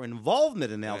considering our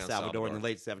involvement in El Salvador in the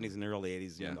late 70s and early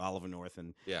 80s, Oliver North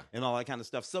and all that kind of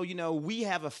stuff. So we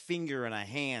have a finger and a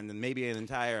hand and maybe an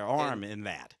entire arm in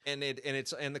that. And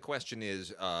the question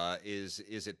is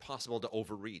it possible to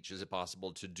overreach? Is it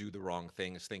possible to do the wrong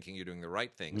things, thinking you're doing the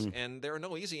right things? And there are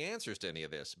no easy answers to any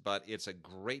of this, but it's a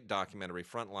great documentary.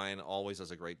 Frontline always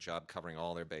does a great job covering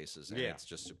all their bases, and it's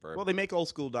just superb. Well, they make old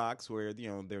school docs where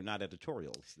they're not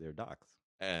editorials; they're docs.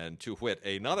 And to wit,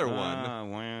 another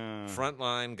one,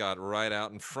 Frontline got right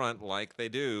out in front like they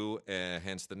do,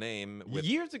 hence the name.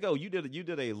 Years ago, you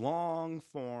did a long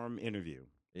form interview.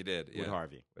 He did, with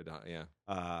Harvey. And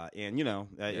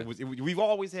we've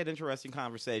always had interesting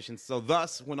conversations. So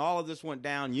thus, when all of this went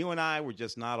down, you and I were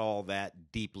just not all that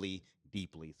deeply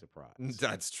surprised.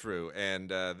 That's true. And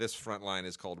this Frontline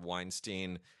is called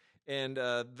Weinstein. And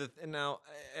the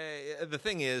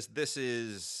thing is, this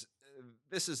is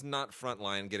not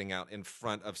Frontline getting out in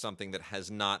front of something that has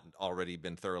not already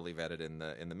been thoroughly vetted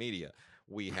in the media.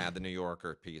 We had the New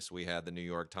Yorker piece. We had the New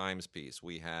York Times piece.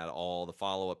 We had all the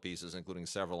follow-up pieces, including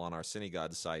several on our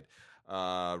DigiGods site.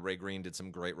 Ray Green did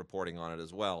some great reporting on it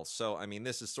as well. So,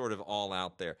 this is sort of all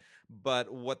out there.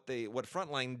 But what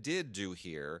Frontline did do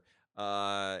here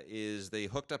is they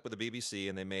hooked up with the BBC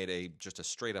and they made just a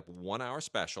straight up 1 hour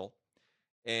special,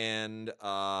 and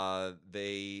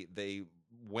they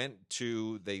went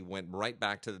right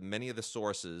back to many of the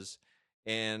sources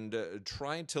and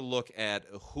tried to look at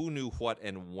who knew what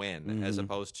and when, as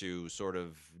opposed to sort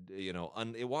of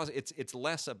it's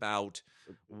less about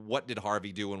what did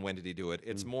Harvey do and when did he do it.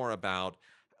 It's more about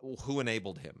who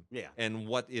enabled him, and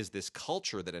what is this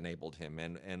culture that enabled him,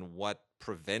 and what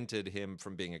prevented him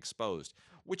from being exposed,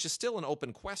 which is still an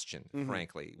open question,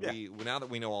 frankly. Now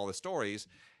that we know all the stories,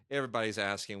 everybody's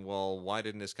asking, well, why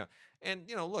didn't this come? And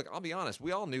look, I'll be honest,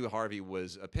 we all knew Harvey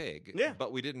was a pig,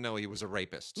 but we didn't know he was a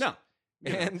rapist. No.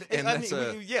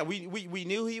 We we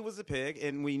knew he was a pig,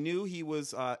 and we knew he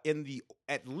was in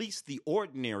at least the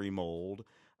ordinary mold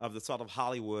of the sort of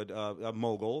Hollywood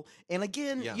mogul. And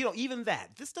again, even that,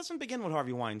 this doesn't begin with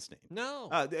Harvey Weinstein. No.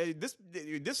 This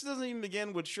doesn't even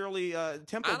begin with Shirley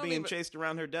Temple being chased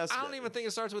around her desk. I don't even think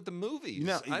it starts with the movies.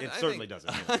 No, it certainly doesn't.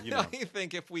 I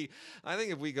think if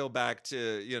we go back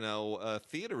to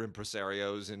theater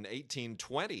impresarios in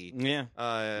 1820, you're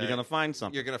gonna find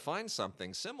something. You're gonna find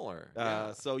something similar.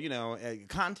 So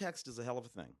context is a hell of a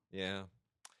thing. Yeah.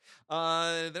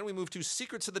 Then we move to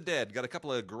Secrets of the Dead. Got a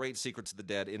couple of great Secrets of the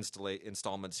Dead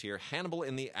installments here. Hannibal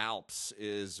in the Alps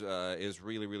is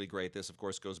really, really great. This, of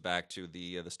course, goes back to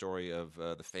the story of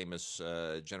the famous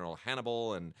General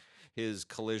Hannibal and his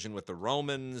collision with the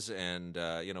Romans. And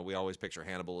we always picture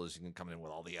Hannibal as coming in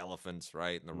with all the elephants,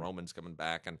 right? And the Romans coming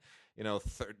back, and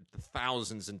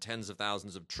thousands and tens of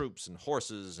thousands of troops and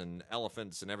horses and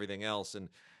elephants and everything else. And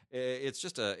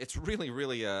it's really,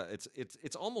 really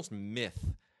it's almost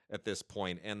myth at this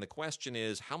point, and the question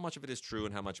is how much of it is true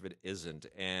and how much of it isn't.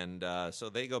 And so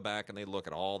they go back and they look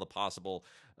at all the possible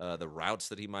the routes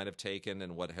that he might have taken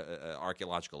and what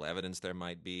archaeological evidence there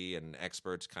might be, and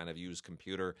experts kind of use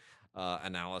computer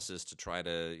analysis to try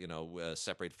to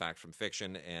separate fact from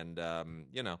fiction. And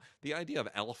the idea of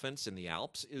elephants in the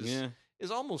Alps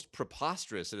is almost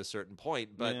preposterous at a certain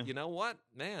point, but you know what,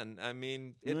 man? I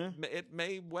mean, it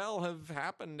may well have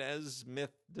happened as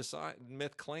myth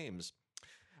claims.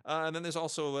 And then there's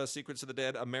also Secrets of the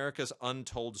Dead, America's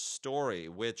Untold Story,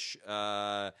 which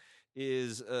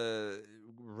is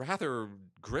rather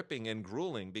gripping and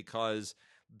grueling, because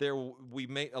a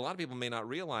lot of people may not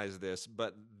realize this,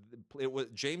 but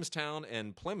Jamestown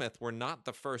and Plymouth were not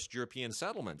the first European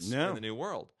settlements in the New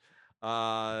World.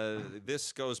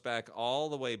 This goes back all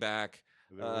the way back.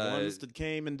 The ones that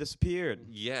came and disappeared.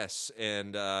 Yes,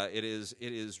 and this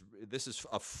is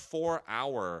a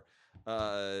 4-hour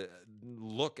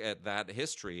look at that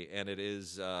history, and it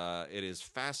is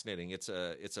fascinating.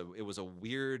 It was a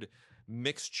weird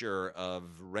mixture of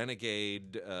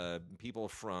renegade people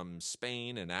from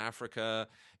Spain and Africa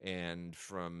and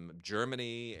from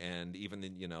Germany and even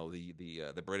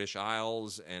the British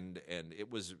Isles, and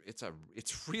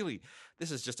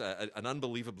this is just an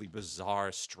unbelievably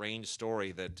bizarre, strange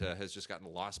story that has just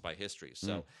gotten lost by history.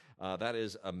 So that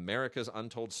is America's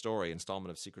Untold Story,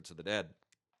 installment of Secrets of the Dead.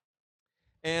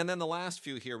 And then the last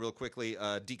few here, real quickly,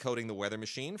 Decoding the Weather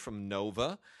Machine from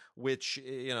Nova, which,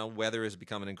 weather has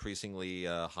become an increasingly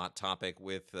hot topic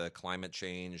with climate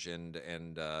change and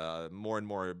more and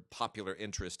more popular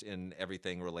interest in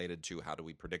everything related to how do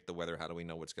we predict the weather, how do we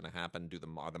know what's going to happen,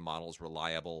 are the models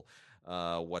reliable,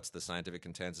 what's the scientific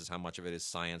consensus, how much of it is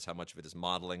science, how much of it is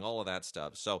modeling, all of that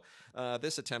stuff. So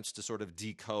this attempts to sort of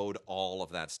decode all of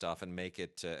that stuff and make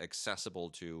it accessible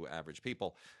to average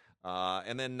people.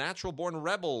 And then Natural Born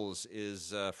Rebels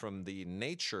is from the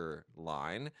Nature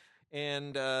line.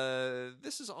 And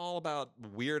this is all about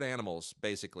weird animals,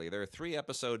 basically. There are 3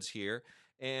 episodes here,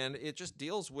 and it just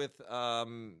deals with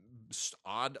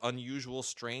odd, unusual,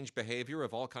 strange behavior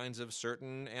of all kinds of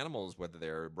certain animals, whether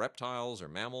they're reptiles or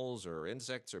mammals or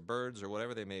insects or birds or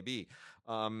whatever they may be.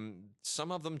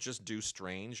 Some of them just do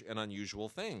strange and unusual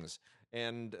things.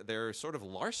 And they're sort of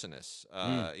larcenous,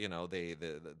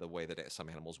 the way that some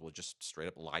animals will just straight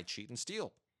up lie, cheat, and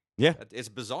steal. Yeah. It's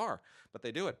bizarre, but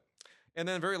they do it. And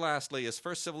then very lastly is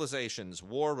First Civilizations,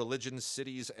 War, Religion,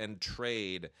 Cities, and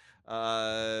Trade.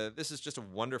 This is just a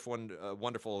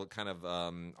wonderful kind of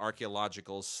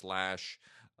archaeological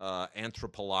 /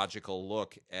 anthropological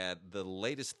look at the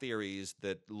latest theories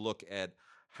that look at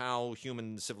how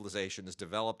human civilizations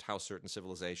developed, how certain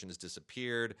civilizations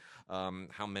disappeared,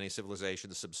 how many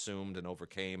civilizations subsumed and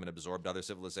overcame and absorbed other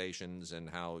civilizations, and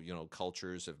how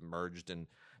cultures have merged and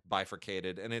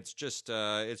bifurcated. And it's just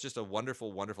a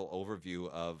wonderful, wonderful overview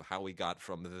of how we got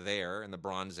from there in the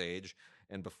Bronze Age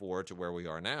and before to where we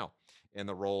are now, and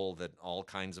the role that all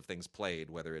kinds of things played,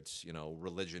 whether it's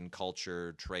religion,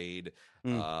 culture, trade,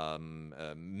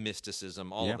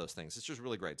 mysticism, all of those things. It's just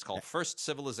really great. It's called First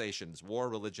Civilizations: War,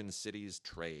 Religion, Cities,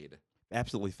 Trade.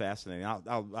 Absolutely fascinating.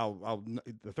 I'll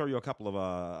throw you a couple of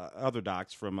other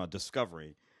docs from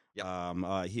Discovery.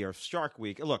 Here, Shark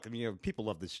Week. Look, I mean, people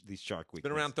love these Shark Week. It's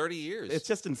been around 30 years. It's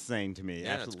just insane to me.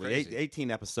 Yeah, absolutely. it's crazy. 18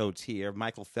 episodes here.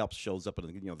 Michael Phelps shows up in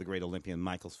the great Olympian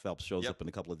Michael Phelps shows up in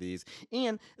a couple of these,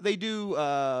 and they do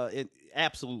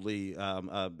absolutely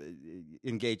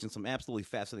engage in some absolutely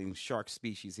fascinating shark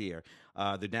species here.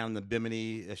 They're down in the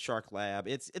Bimini Shark Lab.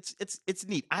 It's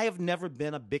neat. I have never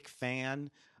been a big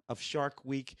fan of Shark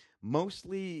Week.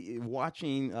 Mostly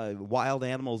watching wild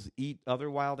animals eat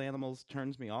other wild animals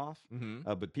turns me off,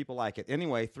 but people like it.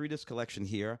 Anyway, 3-disc collection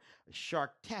here,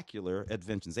 Sharktacular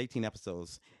Adventures, 18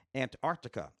 episodes,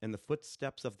 Antarctica in the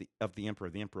footsteps of the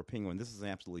Emperor Penguin. This is an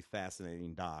absolutely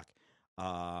fascinating doc.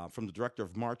 From the director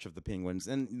of March of the Penguins.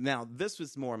 And now this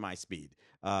was more my speed.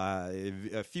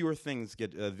 Fewer things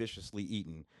get viciously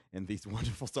eaten in these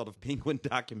wonderful sort of penguin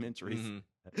documentaries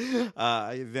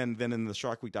than in the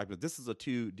Shark Week documentary. This is a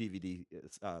 2 DVD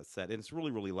set, and it's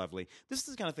really, really lovely. This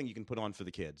is the kind of thing you can put on for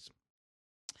the kids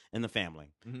and the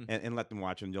family and let them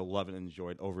watch it, and you'll love it and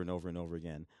enjoy it over and over and over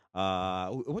again.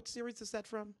 What series is that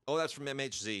from? Oh, that's from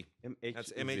MHZ.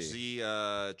 That's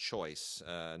MHZ Choice,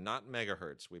 not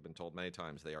megahertz. We've been told many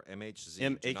times they are MHZ.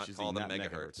 MHZ, do not call them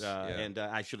megahertz. And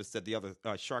I should have said the other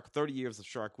Shark 30 years of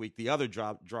Shark Week. The other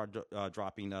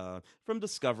dropping from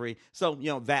Discovery. So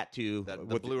that too.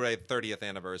 The Blu-ray 30th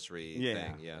anniversary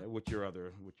thing. Yeah. With your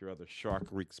other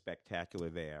Shark Week spectacular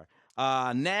there.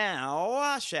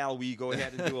 Now, shall we go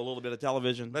ahead and do a little bit of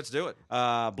television? Let's do it.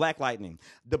 Black Lightning.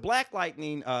 The Black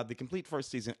Lightning, the complete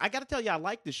first season. I got to tell you, I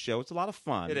like this show. It's a lot of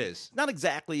fun. It is. Not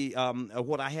exactly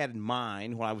what I had in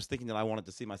mind when I was thinking that I wanted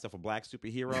to see myself a black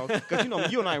superhero.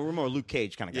 Because, you and I were more Luke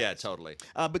Cage kind of guys. Yeah, totally.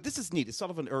 But this is neat. It's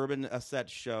sort of an urban set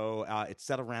show. It's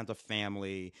set around a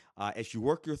family. As you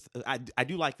work your... I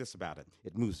do like this about it.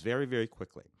 It moves very, very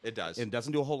quickly. It does. And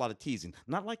doesn't do a whole lot of teasing.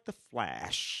 Not like The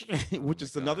Flash, which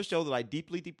is another show that I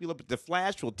deeply, deeply love. But The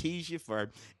Flash will tease you for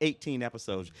 18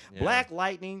 episodes. Yeah. Black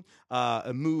Lightning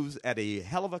moves at a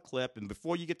hell of a clip. And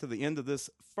before you get to the end of this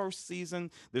first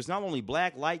season, there's not only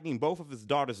Black Lightning, both of his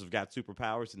daughters have got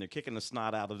superpowers, and they're kicking the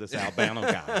snot out of this albino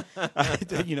guy.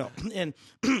 And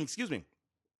excuse me.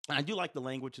 I do like the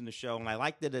language in the show, and I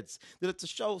like that it's a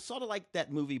show sort of like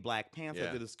that movie Black Panther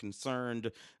that is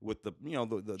concerned with the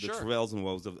travails and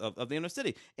woes of the inner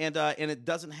city, and it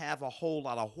doesn't have a whole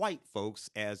lot of white folks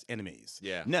as enemies.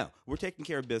 Yeah, no, we're taking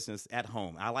care of business at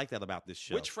home. I like that about this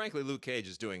show, which frankly Luke Cage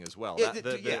is doing as well.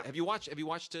 Have you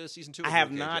watched season 2? I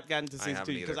have not gotten to season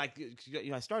 2 because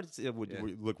I started.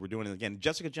 Look, we're doing it again.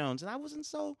 Jessica Jones, and I wasn't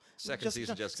so second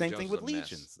season. Jessica same Jones thing with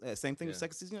Legions. Same thing with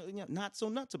second season. Not so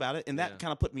nuts about it, and that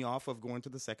kind of put me off of going to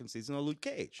the second season of Luke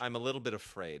Cage. I'm a little bit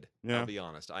afraid. I'll be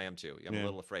honest. I am too. I'm a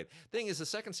little afraid. Thing is, the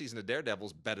second season of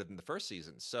Daredevil's better than the first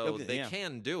season, so they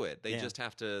can do it. They just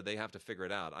have to. They have to figure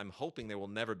it out. I'm hoping there will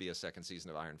never be a second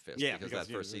season of Iron Fist. Because that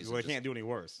first season. Well, they can't do any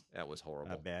worse. That was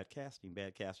horrible. Bad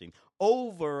casting.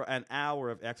 Over an hour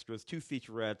of extras, 2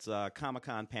 featurettes,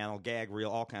 Comic-Con panel, gag reel,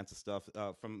 all kinds of stuff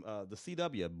from the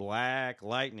CW. Black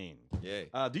Lightning. Yay.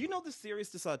 Do you know this series?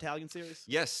 This Italian series?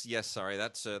 Yes. Sorry,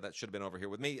 that should have been over here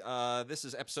with me. This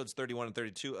is episodes 31 and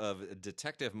 32 of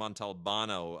Detective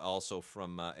Montalbano, also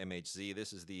from MHZ.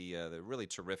 This is the really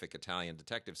terrific Italian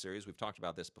detective series. We've talked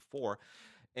about this before.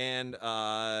 And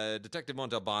Detective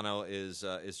Montalbano is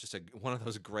just one of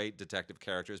those great detective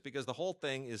characters because the whole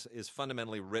thing is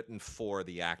fundamentally written for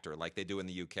the actor, like they do in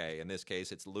the UK. In this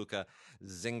case, it's Luca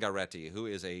Zingaretti, who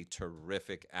is a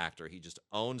terrific actor. He just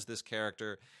owns this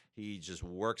character. He just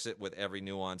works it with every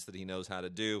nuance that he knows how to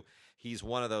do. He's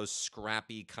one of those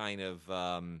scrappy kind of.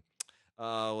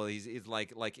 He's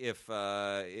like if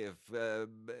I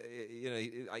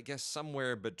guess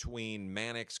somewhere between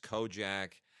Mannix,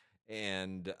 Kojak,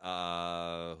 and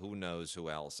who knows who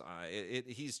else.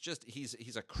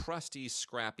 He's a crusty,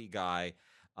 scrappy guy.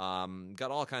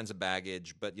 Got all kinds of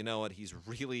baggage, but you know what? He's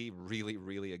really, really,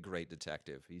 really a great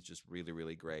detective. He's just really,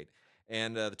 really great.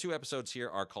 And the 2 episodes here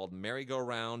are called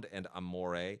Merry-Go-Round and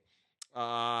Amore.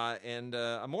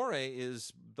 Amore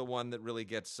is the one that really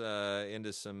gets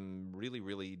into some really,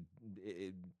 really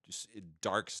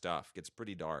dark stuff. Gets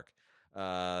pretty dark.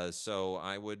 So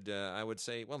I would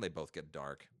say, well, they both get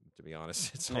dark. To be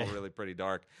honest, it's all really pretty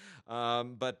dark.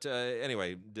 But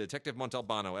anyway, Detective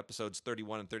Montalbano, episodes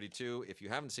 31 and 32. If you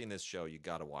haven't seen this show, you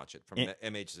got to watch it from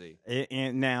MHZ.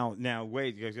 And now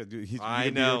wait,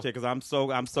 I know because I'm so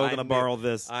gonna borrow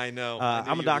this. I know.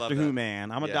 I'm a Doctor Who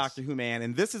man. I'm a Doctor Who man,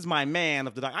 and this is my man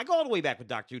of the. I go all the way back with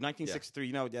Doctor Who, 1963.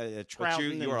 You know,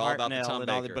 Troughton and Hartnell and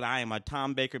all that. But I am a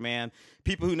Tom Baker man.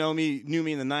 People who knew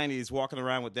me in the 90s walking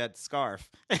around with that scarf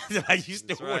that I used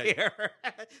to wear.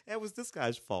 That was this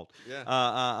guy's fault.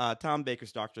 Yeah. Tom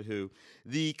Baker's Doctor Who.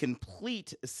 The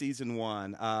complete season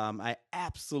 1. I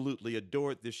absolutely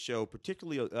adored this show,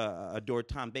 particularly adored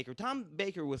Tom Baker. Tom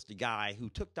Baker was the guy who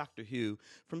took Doctor Who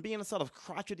from being a sort of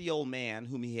crotchety old man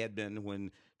whom he had been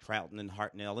when Troughton and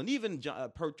Hartnell and even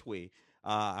Pertwee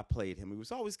I played him. He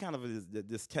was always kind of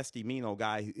this testy, mean old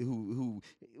guy who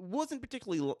wasn't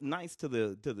particularly nice to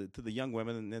the young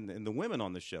women and the women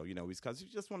on the show. You know, because he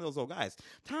was just one of those old guys.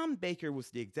 Tom Baker was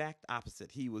the exact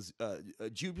opposite. He was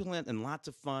jubilant and lots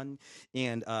of fun,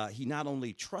 and he not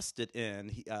only trusted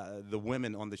in the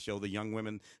women on the show, the young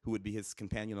women who would be his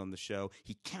companion on the show,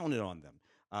 he counted on them.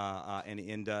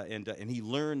 And he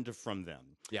learned from them.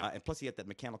 Yeah. And plus, he had that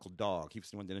mechanical dog. He was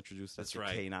the one that introduced us That's to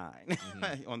right.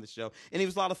 K9 on the show, and it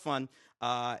was a lot of fun.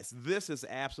 This is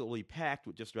absolutely packed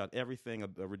with just about everything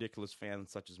a ridiculous fan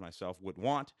such as myself would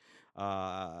want.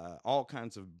 All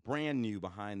kinds of brand new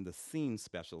behind the scenes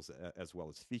specials, as well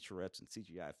as featurettes and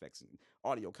CGI effects and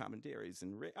audio commentaries.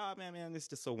 And man, it's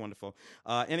just so wonderful.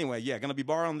 Anyway, yeah, gonna be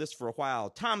borrowing this for a while.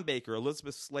 Tom Baker,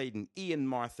 Elizabeth Sladen, Ian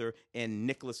Martha, and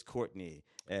Nicholas Courtney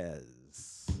as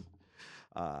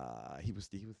who was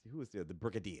the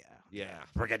Brigadier. Yeah,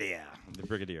 the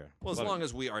Brigadier. Well, as long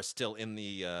as we are still in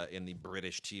the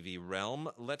British TV realm,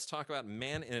 let's talk about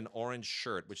Man in an Orange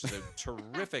Shirt, which is a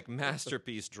terrific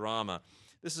masterpiece drama.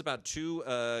 This is about two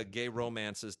gay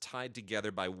romances tied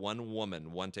together by one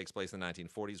woman. One takes place in the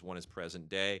 1940s, one is present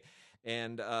day.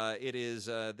 And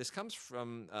this comes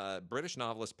from British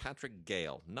novelist Patrick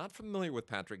Gale. Not familiar with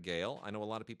Patrick Gale. I know a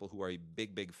lot of people who are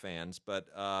big fans,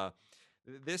 but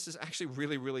this is actually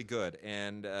really, really good.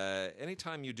 And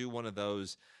anytime you do one of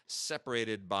those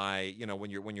separated by, when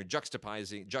you're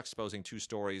juxtaposing two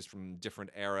stories from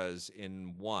different eras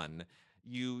in one,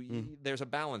 there's a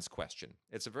balance question.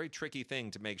 It's a very tricky thing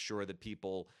to make sure that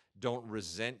people don't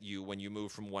resent you when you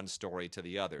move from one story to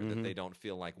the other, that they don't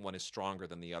feel like one is stronger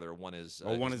than the other, one is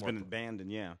or one has been abandoned.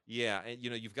 Yeah, and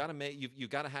you've got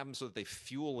to have them so that they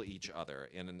fuel each other,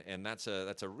 and that's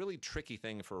a really tricky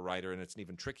thing for a writer, and it's an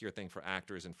even trickier thing for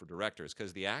actors and for directors,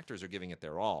 because the actors are giving it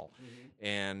their all,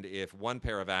 and if one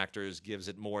pair of actors gives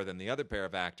it more than the other pair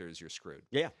of actors, you're screwed.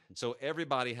 Yeah. So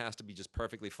everybody has to be just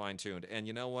perfectly fine-tuned, and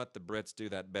you know what? The Brits do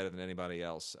that better than anybody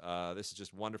else. This is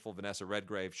just wonderful. Vanessa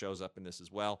Redgrave shows up in this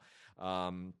as well.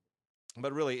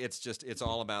 But really, it's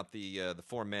all about the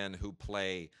four men who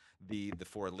play the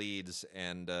four leads,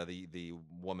 and the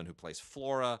woman who plays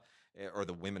Flora, or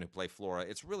the women who play Flora.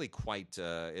 It's really quite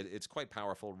it's quite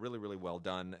powerful. Really, really well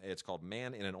done. It's called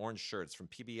Man in an Orange Shirt. It's from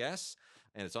PBS,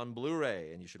 and it's on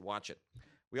Blu-ray, and you should watch it.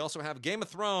 We also have Game of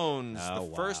Thrones,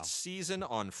 first season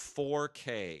on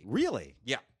 4K. Really?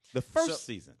 Yeah. The first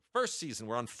season. First season.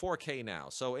 We're on 4K now.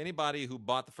 So anybody who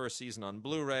bought the first season on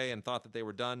Blu-ray and thought that they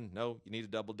were done, no, you need to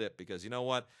double dip, because you know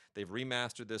what? They've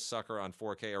remastered this sucker on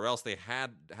 4K, or else they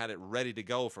had it ready to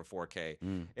go for 4K.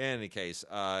 In any case,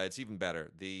 it's even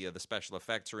better. The special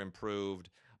effects are improved.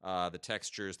 The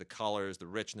textures, the colors, the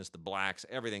richness, the blacks,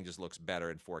 everything just looks better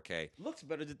in 4K. Looks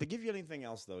better. Did they give you anything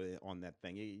else, though, on that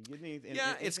thing?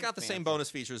 It's got the same bonus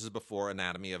features as before,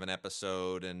 anatomy of an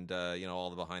episode, and all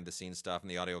the behind-the-scenes stuff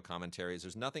and the audio commentaries.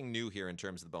 There's nothing new here in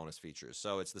terms of the bonus features.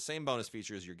 So it's the same bonus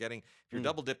features you're getting. If you're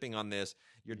double-dipping on this,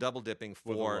 you're double-dipping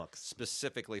for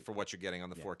specifically for what you're getting on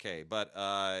the 4K. But,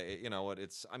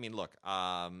 look,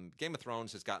 Game of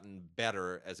Thrones has gotten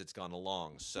better as it's gone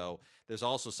along. So there's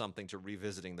also something to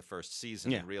revisiting the first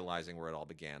season and realizing where it all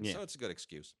began. So it's a good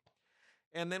excuse.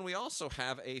 And then we also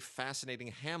have a fascinating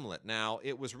Hamlet. Now,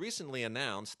 it was recently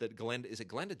announced that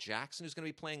Glenda Jackson who's going to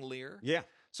be playing Lear? Yeah.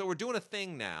 So we're doing a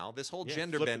thing now, this whole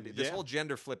whole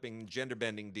gender flipping, gender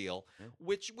bending deal,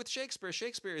 which with Shakespeare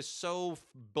is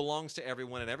belongs to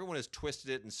everyone, and everyone has twisted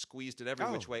it and squeezed it every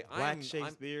which way. Black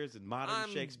Shakespeare's and modern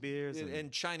Shakespeare's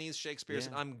and Chinese Shakespeare's,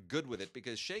 and I'm good with it,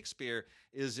 because Shakespeare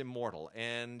is immortal,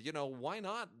 and why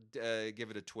not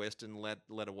give it a twist and let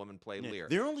a woman play Lear?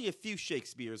 There are only a few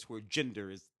Shakespeare's where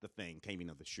gender is the thing, came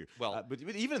of the shoe. Well, but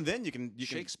even then, you can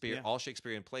all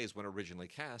Shakespearean plays, when originally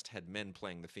cast, had men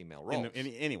playing the female roles.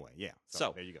 Anyway, yeah.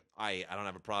 So there you go. I don't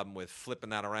have a problem with flipping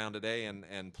that around today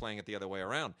and playing it the other way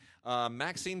around.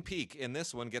 Maxine Peake in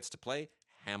this one gets to play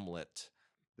Hamlet.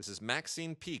 This is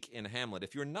Maxine Peake in Hamlet.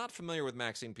 If you're not familiar with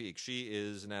Maxine Peake, she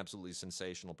is an absolutely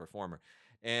sensational performer.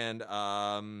 And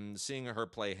seeing her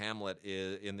play Hamlet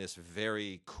in this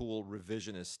very cool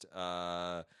revisionist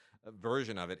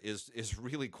version of it is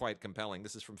really quite compelling.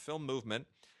 This is from Film Movement,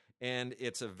 and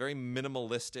it's a very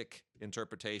minimalistic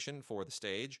interpretation for the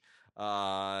stage.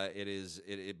 But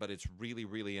it's really,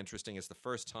 really interesting. It's the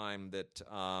first time that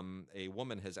a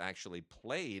woman has actually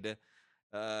played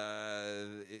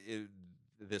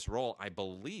this role, I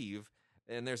believe.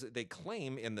 And they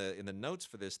claim in the notes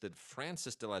for this that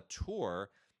Frances de la Tour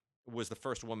was the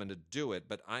first woman to do it,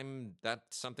 but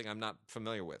that's something I'm not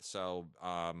familiar with. So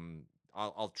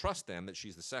I'll trust them that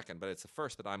she's the second, but it's the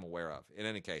first that I'm aware of. In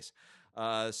any case,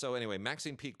 so anyway,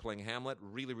 Maxine Peake playing Hamlet,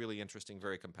 really, really interesting,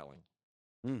 very compelling.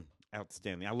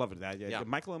 Outstanding. I love it.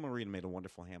 Michael Emerine made a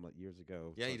wonderful Hamlet years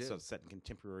ago. Yeah, he did. So set in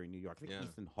contemporary New York. I think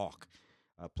Ethan Hawke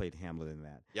played Hamlet in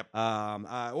that. Yep.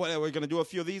 We're going to do a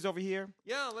few of these over here.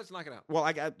 Yeah, let's knock it out. Well,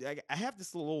 I have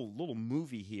this little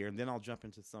movie here, and then I'll jump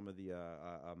into some of the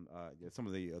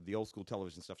old school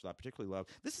television stuff that I particularly love.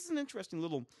 This is an interesting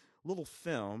little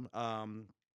film.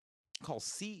 called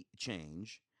Sea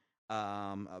Change.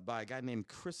 By a guy named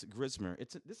Chris Grismer.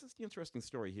 This is the interesting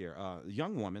story here. A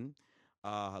young woman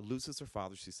loses her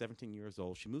father. She's 17 years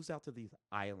old. She moves out to these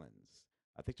islands.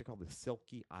 I think they're called the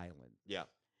Silky Islands. Yeah.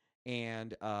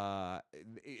 And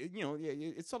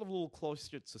it's sort of a little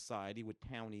cloistered society with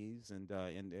townies and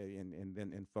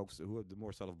folks who are the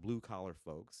more sort of blue collar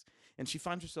folks. And she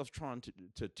finds herself drawn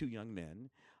to two young men.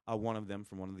 One of them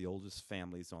from one of the oldest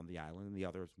families on the island, and the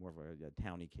other is more of a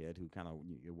towny kid who kind of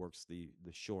works the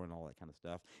shore and all that kind of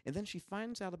stuff. And then she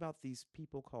finds out about these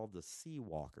people called the Sea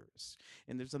Walkers.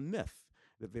 And there's a myth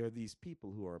that there are these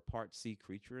people who are part sea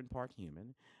creature and part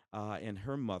human, and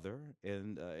her mother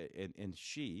and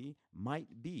she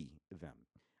might be them.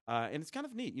 And it's kind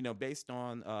of neat, based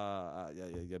on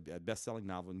a best-selling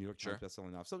novel, New York Times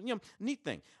best-selling novel. So, neat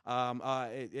thing.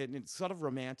 And it's sort of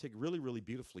romantic, really, really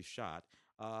beautifully shot.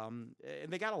 And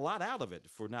they got a lot out of it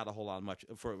for not a whole lot of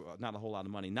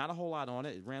money, not a whole lot on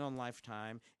it. It ran on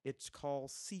Lifetime. It's called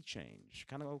Sea Change.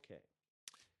 Kind of okay.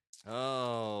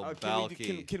 Oh,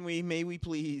 Balky. May we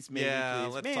please?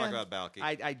 Let's talk about Balky.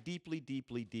 I deeply,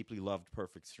 deeply, deeply loved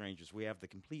Perfect Strangers. We have the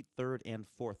complete 3rd and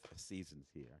 4th seasons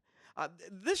here.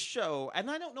 This show, and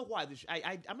I don't know why this.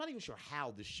 I'm not even sure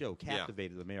how this show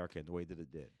captivated America in the way that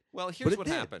it did. Well, here's what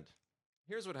happened.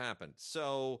 Here's what happened.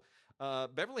 So,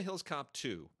 Beverly Hills Cop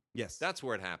 2. Yes, that's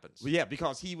where it happens. Well, yeah,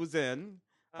 because he was in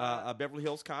Beverly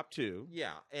Hills Cop 2.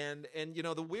 Yeah, and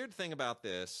the weird thing about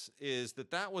this is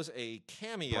that was a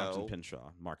cameo. Bronson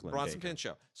Pinchot, Mark Lynn Bronson Baker.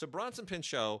 Pinchot. So Bronson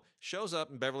Pinchot shows up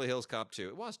in Beverly Hills Cop 2.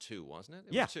 It was 2, wasn't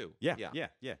it? It was 2. Yeah.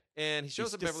 And he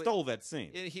shows up. Just stole that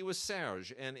scene. And he was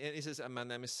Serge, and he says, "My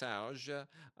name is Serge.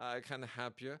 Kind of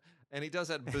happy." And he does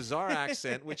that bizarre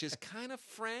accent, which is kind of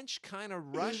French, kind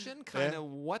of Russian, kind of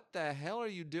what the hell are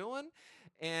you doing?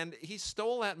 And he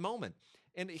stole that moment.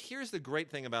 And here's the great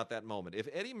thing about that moment. If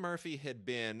Eddie Murphy had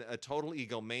been a total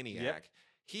egomaniac,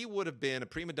 he would have been a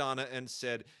prima donna and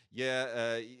said,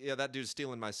 that dude's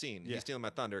stealing my scene. He's stealing my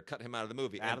thunder. Cut him out of the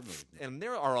movie. And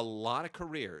there are a lot of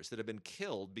careers that have been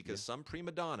killed because some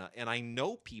prima donna, and I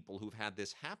know people who've had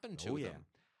this happen to them.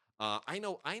 I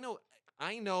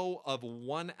know of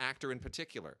one actor in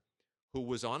particular who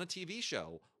was on a TV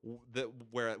show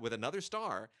with another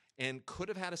star and could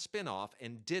have had a spinoff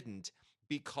and didn't,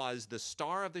 because the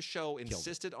star of the show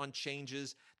insisted on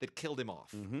changes that killed him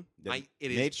off.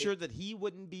 Made sure that he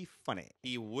wouldn't be funny.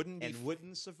 He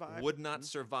wouldn't survive. Would not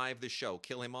survive the show.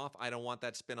 Kill him off. I don't want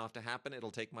that spinoff to happen.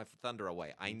 It'll take my thunder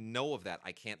away. I know of that.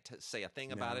 I can't say a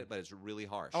thing about it, but it's really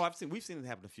harsh. Oh, we've seen it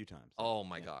happen a few times. Oh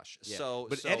my gosh. Yeah.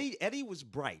 But Eddie was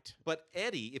bright. But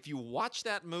Eddie, if you watch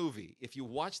that movie,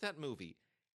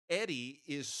 Eddie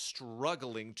is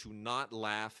struggling to not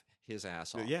laugh his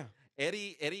ass off. Yeah.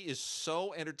 Eddie is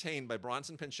so entertained by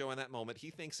Bronson Pinchot in that moment. He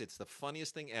thinks it's the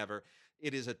funniest thing ever.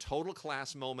 It is a total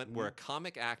class moment where a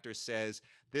comic actor says,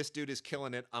 "This dude is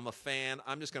killing it. I'm a fan.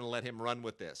 I'm just going to let him run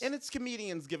with this." And it's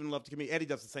comedians giving love to comedians. Eddie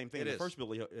does the same thing. In the first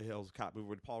Beverly Hills Cop movie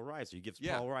with Paul Reiser. He gives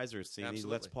Paul Reiser a scene. Absolutely. He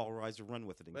lets Paul Reiser run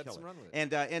with it and kill it. Run with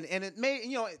it. And it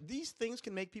may, these things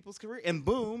can make people's career. And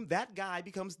boom, that guy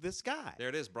becomes this guy. There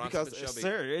it is. Bronson Because Pinchot.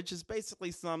 Serge is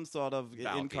basically some sort of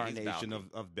incarnation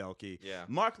of Belky. Yeah.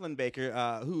 Mark Lynn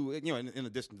Baker, who, in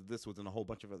addition to this, was in a whole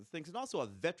bunch of other things, and also a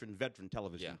veteran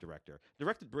television director.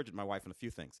 Directed Bridget, my wife, in a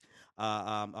few things.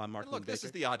 Mark Lynn Baker. This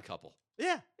is The Odd Couple.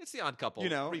 Yeah, it's The Odd Couple,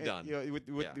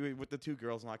 redone. With the two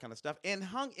girls and all that kind of stuff, and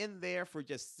hung in there for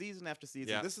just season after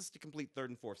season. Yeah. This is the complete 3rd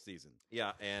and 4th season.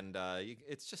 Yeah, and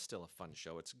it's just still a fun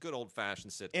show. It's a good old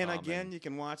fashioned sitcom. And again, you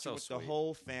can watch it with the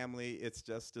whole family. It's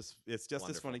just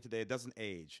as funny today. It doesn't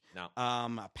age. No.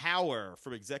 Power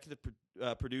from executive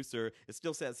producer. It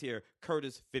still says here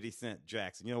Curtis 50 Cent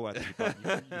Jackson. You know what?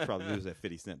 You probably lose that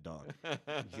 50 Cent dog.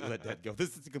 You let that go.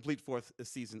 This is the complete 4th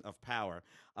season of Power,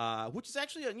 which is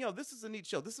actually this is a neat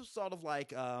show. This is sort of like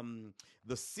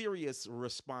the serious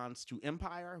response to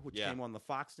Empire, which came on the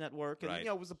Fox network, and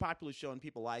it was a popular show and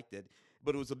people liked it.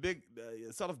 But it was a big,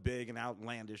 sort of big and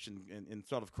outlandish and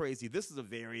sort of crazy. This is a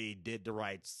very did the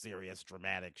right, serious,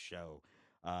 dramatic show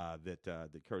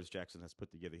that Curtis Jackson has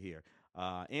put together here.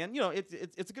 And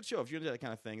it's a good show if you're into that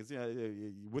kind of thing. It's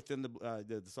within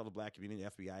the sort of black community,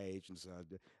 FBI agents,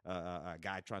 a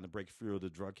guy trying to break through the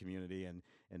drug community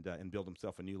and build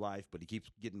himself a new life, but he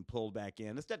keeps getting pulled back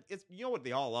in. It's what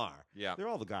they all are. Yeah, they're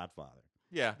all the Godfather.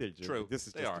 Yeah, true. This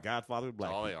is just the Godfather of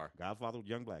black people. They are. Godfather of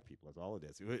young black people. That's all it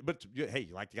is. But hey,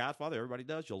 you like the Godfather? Everybody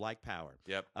does. You'll like Power.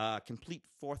 Yep. Complete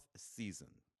 4th season.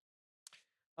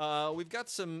 We've got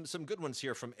some good ones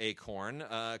here from Acorn.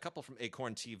 A couple from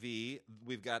Acorn TV.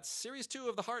 We've got Series 2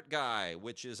 of The Heart Guy,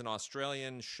 which is an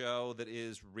Australian show that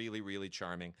is really, really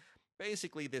charming.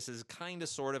 Basically, this is kind of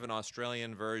sort of an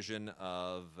Australian version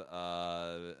of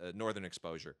Northern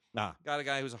Exposure. Ah. Got a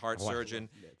guy who's a heart Oh, I love surgeon.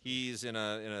 that. He's in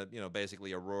a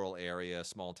basically a rural area,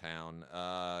 small town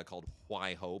called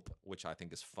Why Hope, which I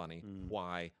think is funny.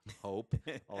 Why Hope?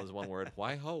 All is one word.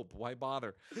 Why hope? Why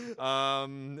bother?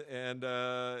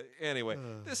 Anyway,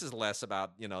 this is less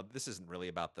about this isn't really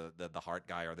about the heart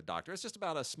guy or the doctor. It's just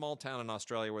about a small town in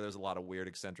Australia where there's a lot of weird,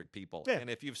 eccentric people. Yeah. And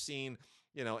if you've seen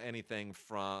anything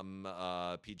from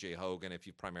P.J. Hogan, if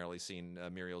you've primarily seen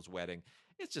Muriel's Wedding,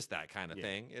 it's just that kind of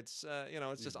thing. It's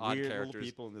it's just odd weird characters little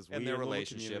people in this and weird their little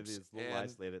relationships. community, it's a little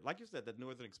isolated. Like you said, that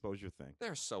Northern Exposure thing.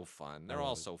 They're so fun. They're love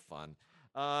all it. so fun.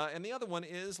 And the other one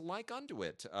is Like Unto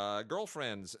It,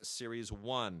 Girlfriends Series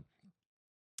 1.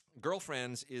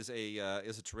 Girlfriends is a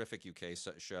terrific UK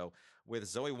show with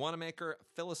Zoe Wanamaker,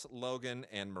 Phyllis Logan,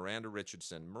 and Miranda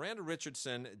Richardson. Miranda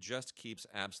Richardson just keeps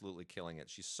absolutely killing it.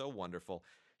 She's so wonderful.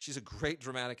 She's a great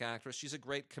dramatic actress. She's a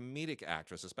great comedic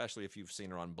actress, especially if you've seen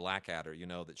her on Blackadder. You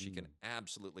know that she can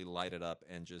absolutely light it up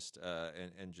and just help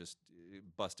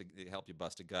you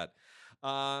bust a gut.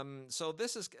 So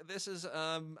this is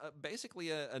basically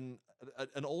an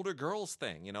older girls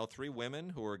thing. 3 women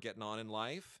who are getting on in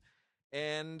life,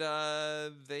 and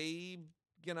they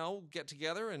get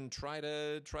together and try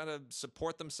to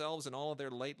support themselves in all of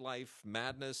their late life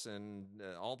madness and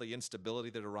all the instability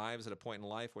that arrives at a point in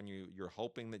life when you're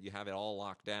hoping that you have it all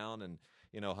locked down and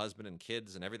husband and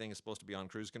kids and everything is supposed to be on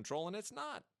cruise control, and it's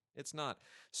not. It's not.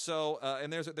 So,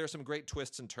 and there's some great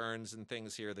twists and turns and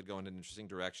things here that go in interesting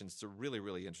directions. It's a really,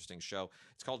 really interesting show.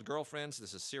 It's called Girlfriends.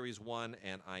 This is Series 1,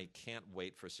 and I can't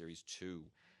wait for Series 2.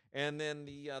 And then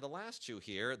the last 2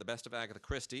 here, The Best of Agatha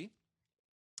Christie,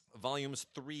 Volumes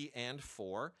 3 and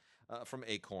 4 from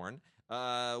Acorn,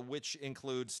 which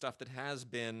includes stuff that has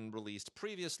been released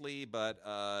previously, but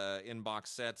in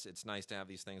box sets. It's nice to have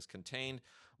these things contained.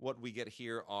 What we get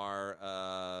here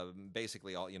are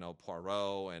basically all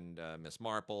Poirot and Miss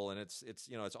Marple, and it's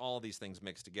all these things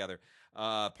mixed together.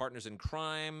 Partners in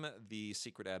Crime, The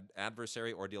Secret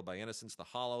Adversary, Ordeal by Innocence, The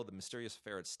Hollow, The Mysterious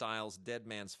Affair at Styles, Dead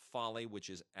Man's Folly, which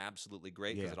is absolutely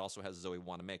great because it also has Zoe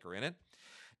Wanamaker in it.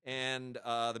 And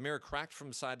The Mirror Cracked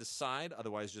from Side to Side,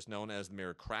 otherwise just known as The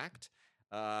Mirror Cracked.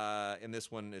 In this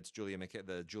one, it's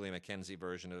the Julia McKenzie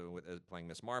version of playing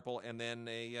Miss Marple, and then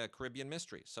a Caribbean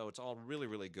mystery. So it's all really,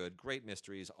 really good. Great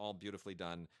mysteries, all beautifully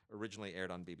done. Originally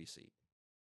aired on BBC.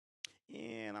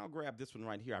 And I'll grab this one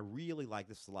right here. I really like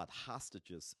this a lot.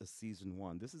 Hostages, Season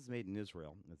 1. This is made in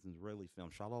Israel. It's an Israeli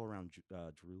film shot all around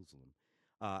Jerusalem.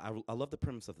 I love the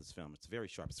premise of this film. It's very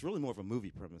sharp. It's really more of a movie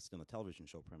premise than a television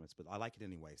show premise, but I like it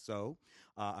anyway. So,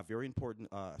 a very important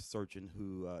surgeon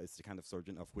who is the kind of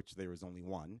surgeon of which there is only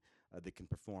one that can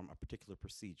perform a particular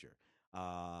procedure.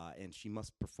 And she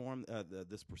must perform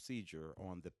this procedure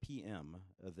on the PM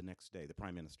the next day, the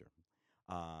Prime Minister.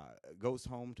 Goes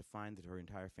home to find that her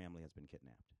entire family has been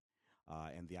kidnapped.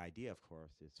 And the idea, of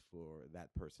course, is for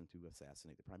that person to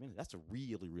assassinate the Prime Minister. That's a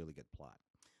really, really good plot.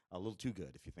 A little too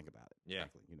good if you think about it. Yeah.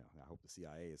 Frankly. I hope the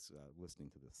CIA is listening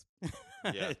to this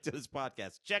to this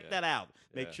podcast. Check that out.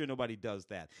 Make sure nobody does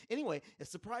that. Anyway, it's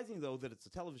surprising though that it's a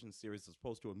television series as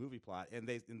opposed to a movie plot, and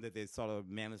they sort of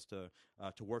managed to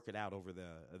work it out over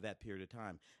that period of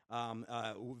time.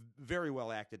 Very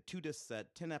well acted. 2-disc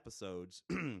set, 10 episodes.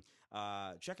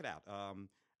 Check it out.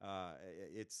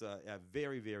 It's a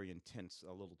very, very intense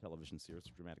little television series,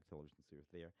 dramatic television series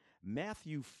there.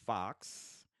 Matthew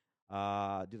Fox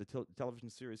did a television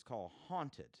series called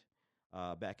Haunted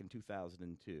back in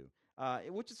 2002,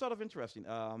 which is sort of interesting.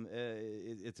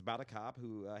 It's about a cop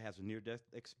who has a near-death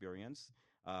experience.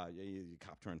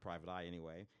 Cop turned private eye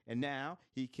anyway, and now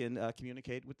he can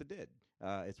communicate with the dead.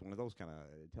 It's one of those kind of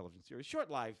television series,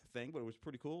 short-lived thing, but it was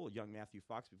pretty cool. Young Matthew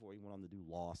Fox before he went on to do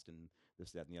Lost and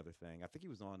this, that, and the other thing. I think he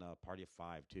was on Party of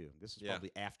Five too. This is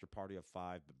probably after Party of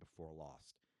Five, but before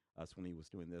Lost. That's when he was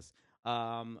doing this.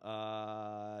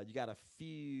 You got a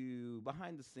few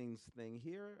behind-the-scenes thing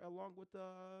here, along with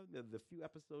the few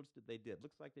episodes that they did.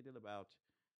 Looks like they did about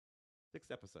 6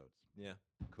 episodes. Yeah,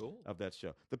 cool. Of that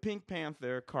show. The Pink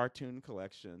Panther cartoon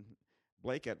collection.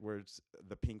 Blake Edwards,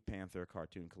 The Pink Panther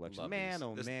cartoon collection. Man.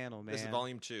 This is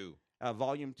Volume 2.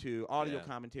 Volume 2, audio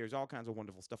commentaries, all kinds of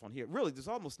wonderful stuff on here. Really, there's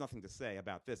almost nothing to say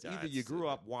about this. Either you grew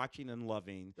up watching and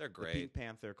loving the Pink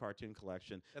Panther cartoon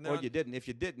collection, or you didn't. If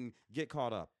you didn't, get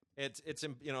caught up. It's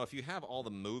if you have all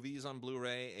the movies on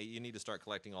Blu-ray, you need to start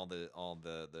collecting all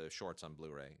the shorts on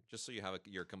Blu-ray, just so you have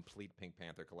your complete Pink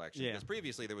Panther collection. Because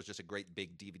previously there was just a great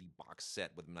big DVD box set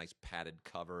with a nice padded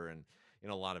cover and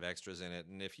a lot of extras in it.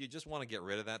 And if you just want to get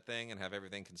rid of that thing and have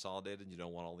everything consolidated, you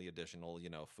don't want all the additional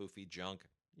foofy junk.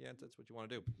 yeah, that's what you want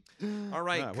to do. All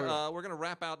right, we're going to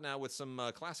wrap out now with some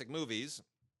classic movies.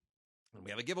 And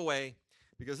we have a giveaway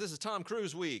because this is Tom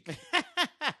Cruise week.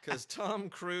 Because Tom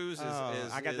Cruise is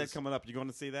I got that coming up. You going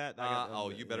to see that?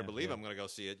 You better believe I'm going to go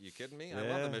see it. You kidding me? I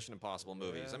love the Mission Impossible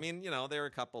movies. I mean, there are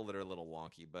a couple that are a little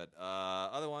wonky, but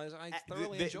otherwise, I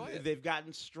thoroughly enjoy it. They've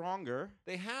gotten stronger.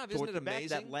 They have. Isn't it amazing?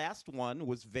 That last one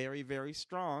was very, very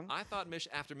strong. I thought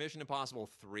after Mission Impossible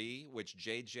 3, which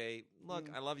JJ, look,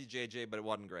 I love you, JJ, but it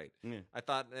wasn't great. I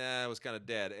thought it was kind of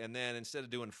dead. And then instead of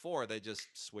doing 4, they just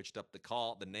switched up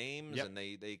the names, and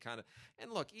they kind of.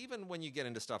 And look, even when you get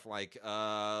into stuff like.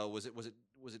 Was it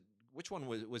which one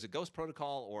was it Ghost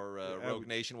Protocol or Rogue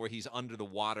Nation, where he's under the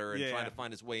water and trying to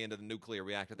find his way into the nuclear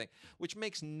reactor thing, which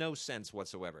makes no sense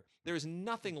whatsoever. There is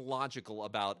nothing logical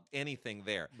about anything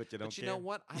there. But you know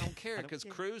what? I don't care because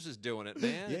Cruise is doing it,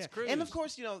 man. It's Cruise. And of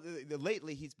course,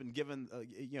 lately he's been given,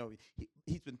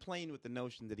 he's been playing with the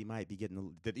notion that he might be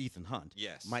getting that Ethan Hunt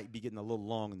might be getting a little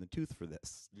long in the tooth for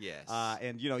this. Yes.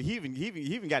 And he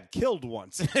even got killed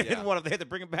once in one of they had to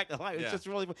bring him back to life. It's just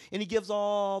really fun. And he gives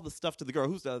all the stuff to the girl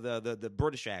who's the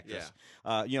British actress.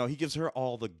 He gives her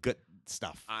all the good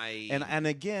stuff. And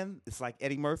again, it's like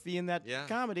Eddie Murphy in that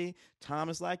comedy. Tom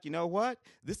is like, you know what?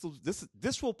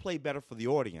 This will play better for the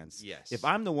audience. Yes. If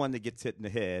I'm the one that gets hit in the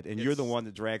head and you're the one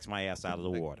that drags my ass out of the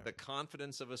water. The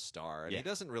confidence of a star. And he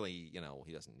doesn't really,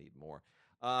 he doesn't need more.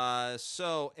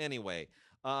 So anyway,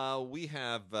 we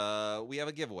have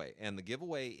a giveaway, and the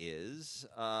giveaway is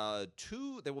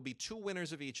there will be 2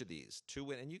 winners of each of these.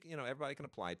 And everybody can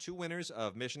apply. 2 winners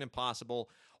of Mission Impossible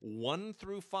 1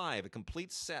 through 5, a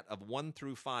complete set of 1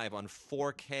 through 5 on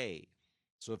 4K.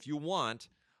 So if you want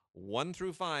 1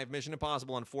 through 5 Mission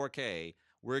Impossible on 4K,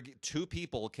 2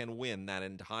 people can win that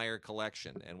entire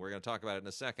collection, and we're going to talk about it in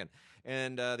a second.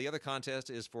 And the other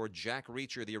contest is for Jack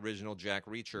Reacher, the original Jack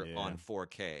Reacher on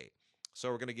 4K. So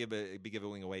we're going to be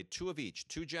giving away 2 of each,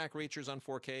 2 Jack Reachers on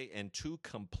 4K and 2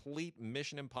 complete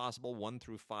Mission Impossible 1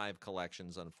 through 5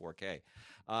 collections on 4K.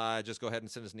 Just go ahead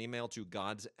and send us an email to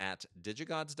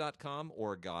gods@digigods.com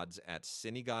or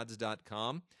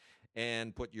gods@cinegods.com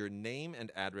and put your name and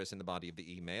address in the body of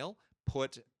the email.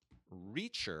 Put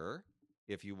Reacher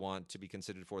if you want to be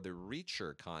considered for the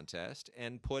Reacher contest,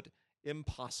 and put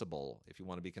Impossible if you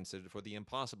want to be considered for the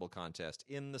Impossible contest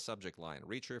in the subject line.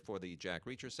 Reacher for the Jack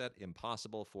Reacher set,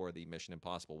 Impossible for the Mission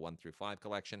Impossible 1 through 5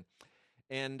 collection.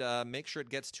 And make sure it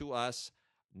gets to us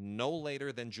no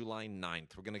later than July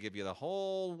 9th. We're going to give you the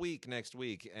whole week next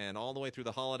week and all the way through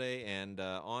the holiday and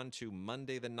on to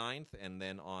Monday the 9th. And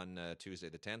then on Tuesday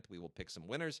the 10th, we will pick some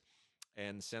winners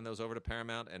and send those over to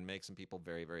Paramount and make some people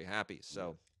very, very happy.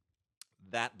 So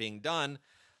that being done,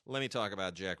 let me talk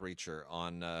about Jack Reacher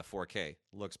on 4K.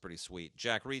 Looks pretty sweet.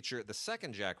 Jack Reacher, the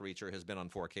second Jack Reacher has been on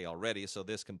 4K already, so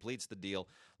this completes the deal.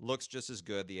 Looks just as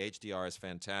good. The HDR is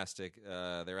fantastic.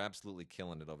 They're absolutely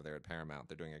killing it over there at Paramount.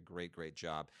 They're doing a great, great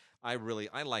job. I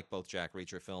like both Jack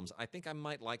Reacher films. I think I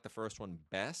might like the first one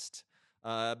best.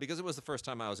 Because it was the first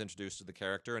time I was introduced to the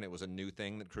character, and it was a new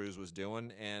thing that Cruise was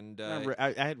doing. And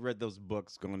I had read those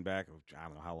books going back, I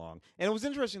don't know how long, and it was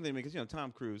interesting to me because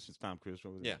Tom Cruise is Tom Cruise.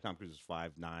 Tom Cruise is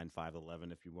 5'9",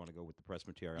 5'11", if you want to go with the press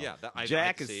material. Yeah,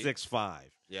 Jack is 6'5".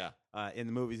 Yeah, in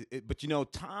the movies, but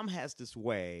Tom has this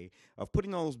way of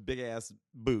putting on those big ass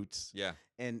boots. Yeah.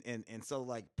 And so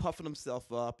like puffing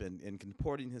himself up and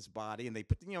contorting his body, and they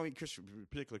put particularly Chris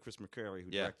McCurry,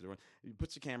 who directed it, he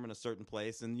puts the camera in a certain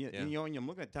place, and and I'm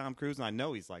looking at Tom Cruise, and I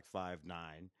know he's like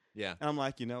 5'9". Yeah, and I'm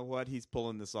like, you know what? He's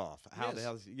pulling this off. How the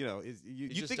hell is you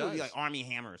think it would be like Armie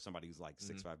Hammer or somebody who's like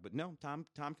 6'5", but no, Tom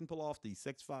can pull off the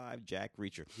 6'5" Jack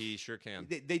Reacher. He sure can.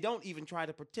 They don't even try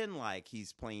to pretend like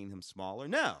he's playing him smaller.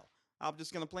 No. I'm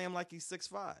just going to play him like he's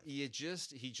 6'5". He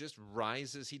just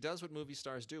rises. He does what movie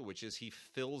stars do, which is he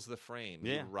fills the frame.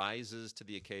 Yeah. He rises to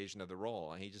the occasion of the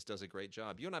role, and he just does a great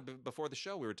job. You and I, before the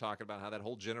show, we were talking about how that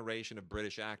whole generation of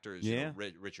British actors,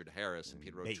 Richard Harris and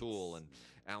Peter O'Toole and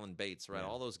Alan Bates, right?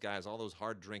 All those guys, all those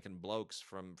hard-drinking blokes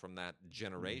from that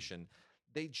generation.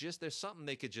 There's something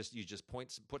they could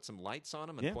put some lights on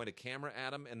them and point a camera at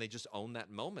them, and they just own that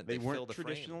moment. They weren't fill the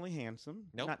traditionally handsome.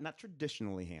 Nope. Not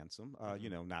traditionally handsome.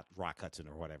 Not Rock Hudson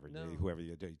or whatever. No. Whoever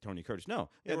Tony Curtis. No,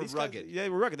 they were rugged. Guys, they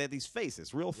were rugged. They had these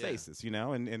faces, real faces.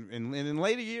 And in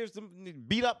later years,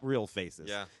 beat up real faces.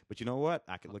 Yeah. But you know what?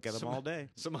 I could look at them all day.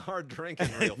 Some hard drinking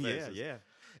real faces. Yeah.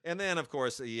 And then, of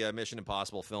course, the Mission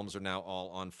Impossible films are now all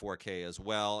on 4K as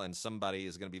well, and somebody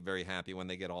is going to be very happy when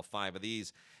they get all 5 of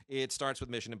these. It starts with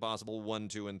Mission Impossible 1,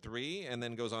 2, and 3, and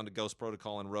then goes on to Ghost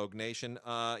Protocol and Rogue Nation.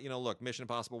 Look, Mission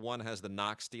Impossible 1 has the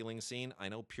Knox stealing scene. I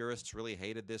know purists really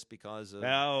hated this because of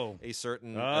a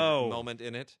certain moment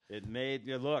in it. It made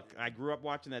look. I grew up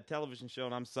watching that television show,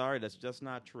 and I'm sorry, that's just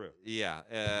not true.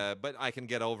 Yeah, but I can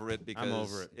get over it because I'm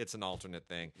over it. It's an alternate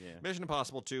thing. Yeah. Mission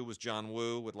Impossible 2 was John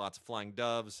Woo with lots of flying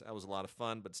doves. That was a lot of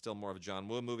fun, but still more of a John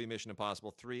Woo movie. Mission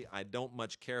Impossible 3, I don't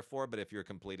much care for, but if you're a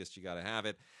completist, you got to have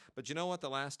it. But you know what? The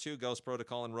last 2, Ghost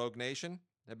Protocol and Rogue Nation,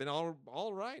 have been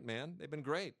all right, man. They've been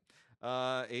great.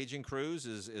 Agent Cruz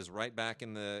is right back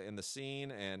in the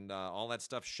scene, and all that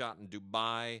stuff shot in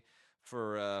Dubai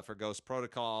for Ghost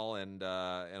Protocol, and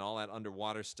all that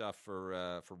underwater stuff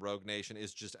for Rogue Nation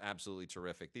is just absolutely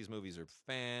terrific. These movies are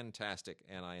fantastic,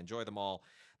 and I enjoy them all.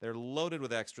 They're loaded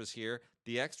with extras here.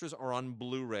 The extras are on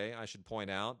Blu-ray, I should point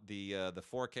out. The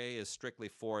 4K is strictly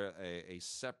for a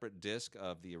separate disc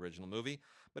of the original movie.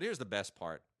 But here's the best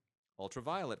part.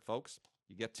 Ultraviolet, folks.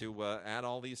 You get to add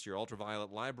all these to your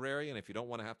ultraviolet library, and if you don't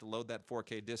want to have to load that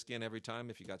 4K disc in every time,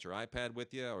 if you got your iPad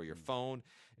with you or your phone,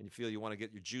 and you feel you want to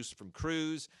get your juice from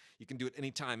Cruise, you can do it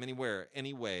anytime, anywhere,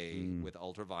 anyway with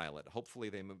ultraviolet. Hopefully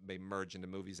they may merge into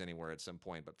Movies Anywhere at some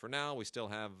point, but for now, we still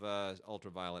have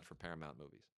ultraviolet for Paramount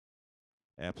Movies.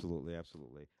 Absolutely.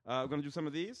 We're going to do some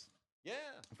of these? Yeah.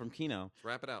 From Kino. Let's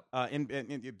wrap it out. And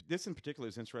this in particular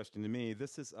is interesting to me.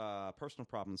 This is Personal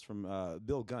Problems from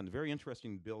Bill Gunn. Very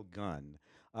interesting Bill Gunn.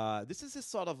 This is his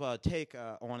sort of take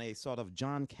on a sort of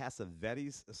John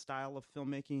Cassavetes style of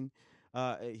filmmaking.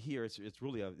 Here, it's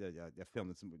really a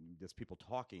film that's people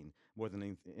talking more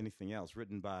than anything else,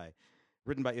 written by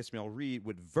Ismail Reed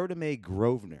with Vertime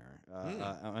Grosvenor.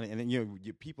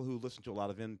 And people who listen to a lot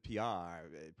of NPR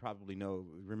probably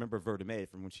remember Vertime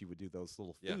from when she would do those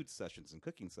little food sessions and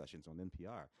cooking sessions on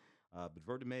NPR. But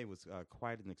Vertime was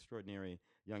quite an extraordinary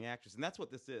young actress, and that's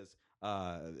what this is.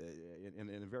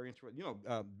 In a very interesting,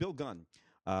 Bill Gunn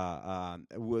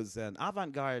was an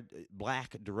avant-garde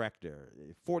black director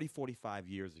 45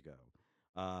 years ago.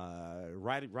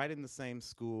 Right in the same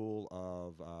school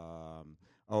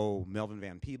of Melvin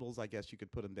Van Peebles, I guess you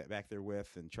could put him back there with,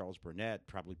 and Charles Burnett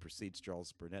probably precedes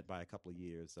Charles Burnett by a couple of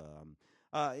years.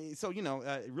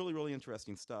 Really, really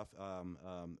interesting stuff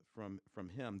from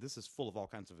him. This is full of all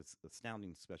kinds of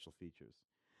astounding special features.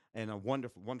 And a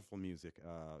wonderful, wonderful music.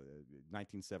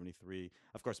 1973,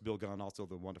 of course. Bill Gunn, also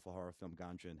the wonderful horror film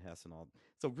Ganja and Hess, and all.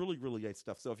 So really, really great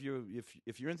stuff. So if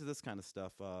you're into this kind of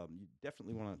stuff, you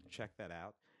definitely want to check that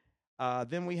out.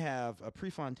 Then we have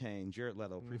Prefontaine, Jared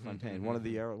Leto, Prefontaine, one of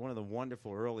the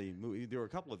wonderful early movies. There were a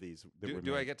couple of these.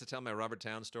 Do I get to tell my Robert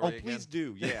Town story again? Oh, please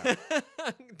do. Yeah,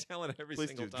 I'm telling every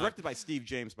single time. Directed by Steve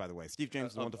James, by the way. Steve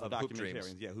James is a wonderful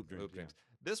documentarian. Hoop Dreams.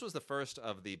 This was the first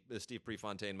of the Steve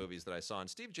Prefontaine movies that I saw, and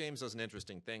Steve James does an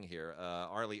interesting thing here.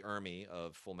 Arlie Ermey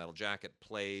of Full Metal Jacket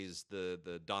plays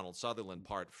the Donald Sutherland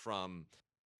part from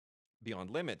Beyond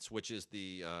Limits, which is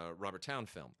the Robert Town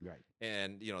film. Right.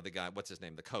 And, the guy, what's his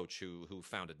name? The coach who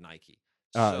founded Nike.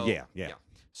 Yeah.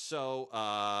 So,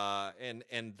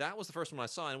 and that was the first one I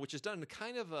saw, and which is done in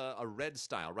kind of a Red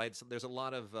style, right? So there's a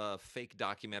lot of fake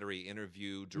documentary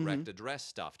interview, direct address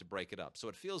stuff to break it up. So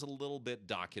it feels a little bit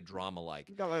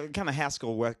docudrama-like. Kind of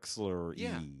Haskell Wexler-y.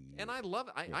 Yeah, and I love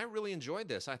it. I really enjoyed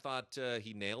this. I thought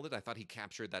he nailed it. I thought he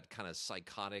captured that kind of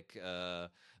psychotic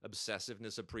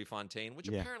obsessiveness of Prefontaine, which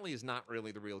apparently is not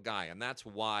really the real guy. And that's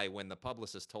why when the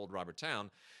publicist told Robert Town,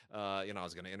 I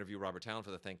was going to interview Robert Town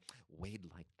for the thing, Wade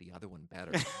liked the other one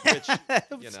better. Which,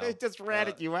 it just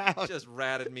ratted you out. Just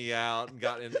ratted me out,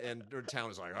 and Town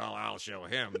was like, "Oh, I'll show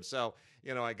him." So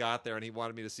I got there, and he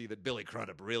wanted me to see that Billy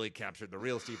Crudup really captured the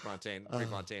real Steve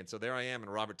Prefontaine. So there I am in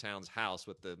Robert Town's house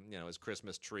with the his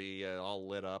Christmas tree all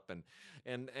lit up,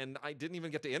 and I didn't even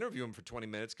get to interview him for 20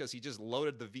 minutes because he just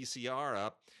loaded the VCR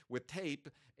up with tape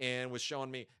and was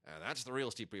showing me that's the real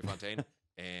Steve Prefontaine,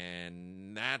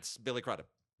 and that's Billy Crudup.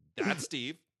 That's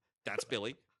Steve. That's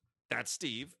Billy. That's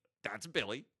Steve. That's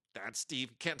Billy. That's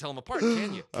Steve. Can't tell them apart,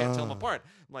 can you? Can't tell them apart.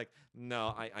 I'm like,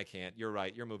 no, I can't. You're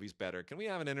right. Your movie's better. Can we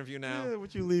have an interview now? Yeah,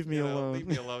 would you leave me alone? Leave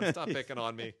me alone. Stop picking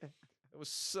on me. It was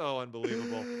so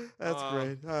unbelievable. That's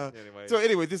great.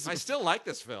 Anyway, I still like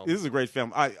this film. This is a great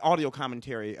film. Audio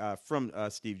commentary from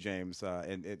Steve James,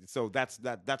 so that's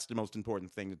the most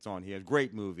important thing that's on here.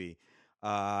 Great movie.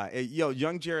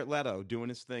 Young Jared Leto doing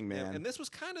his thing, man. Yeah, and this was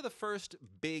kind of the first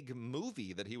big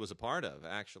movie that he was a part of,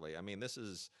 actually. I mean, this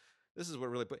is what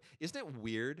really put. Isn't it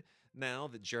weird now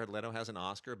that Jared Leto has an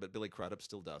Oscar, but Billy Crudup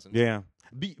still doesn't? Yeah,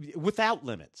 Without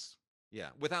Limits. Yeah,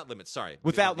 Without Limits. Sorry,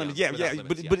 Without Limits, yeah, Without yeah,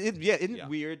 Limits, but isn't it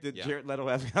weird that Yeah. Jared Leto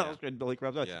has Oscar and Billy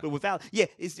Crystal? Yeah. But without,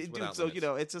 it's dude. Without So Limits.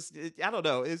 it's just I don't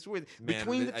know. It's weird. Man,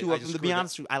 Between the two I of them, just to be screwed up.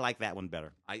 honest, I like that one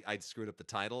better. I screwed up the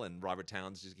title, and Robert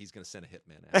Towns he's going to send a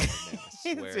hitman after me,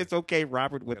 man, I swear. It's okay,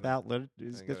 Robert. Without Limits,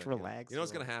 just relax. You know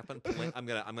what's going to happen? I'm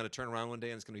gonna turn around one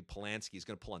day, and it's going to be Polanski. He's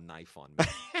going to pull a knife on me,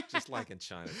 just like in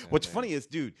China. What's funny is,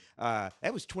 dude,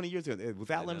 that was 20 years ago.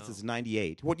 Without Limits is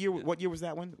 98. What year? What year was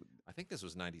that one? I think this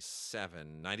was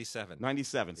 97. 97.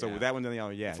 97. So that one,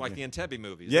 yeah. It's like the Entebbe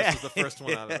movies. Yeah. This was the first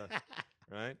one out of it.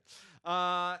 Right?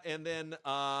 And then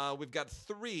we've got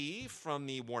 3 from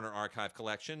the Warner Archive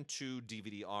collection, 2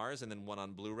 DVD-Rs, and then 1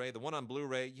 on Blu-ray. The one on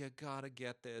Blu-ray, you gotta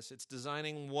get this. It's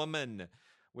Designing Woman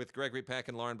with Gregory Peck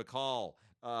and Lauren Bacall.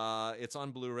 It's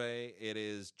on Blu-ray. It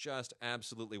is just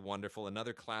absolutely wonderful.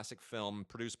 Another classic film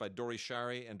produced by Dori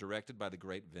Shari and directed by the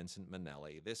great Vincent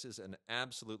Minnelli. This is an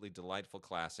absolutely delightful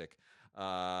classic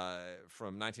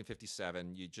from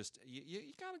 1957. You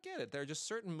gotta get it. There are just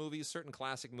certain movies, certain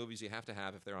classic movies you have to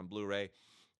have if they're on Blu-ray,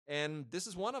 and this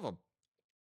is one of them.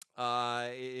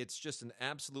 It's just an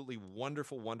absolutely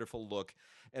wonderful, wonderful look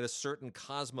at a certain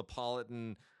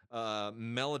cosmopolitan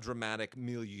melodramatic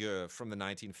milieu from the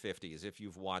 1950s. If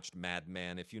you've watched Mad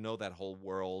Men, if you know that whole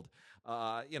world,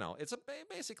 it's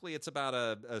basically it's about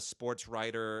a sports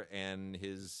writer and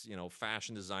his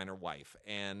fashion designer wife,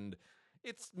 and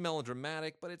it's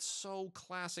melodramatic, but it's so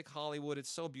classic Hollywood. It's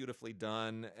so beautifully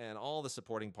done, and all the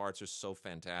supporting parts are so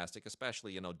fantastic.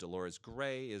 Especially, Dolores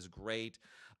Gray is great.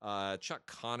 Chuck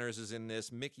Connors is in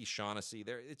this. Mickey Shaughnessy.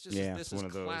 It's just this is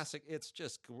classic. It's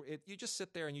just you just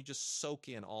sit there and you just soak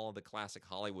in all of the classic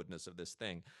Hollywoodness of this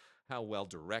thing. How well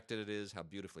directed it is, how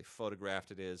beautifully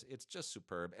photographed it is. It's just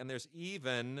superb. And there's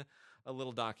even a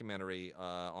little documentary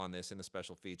on this in the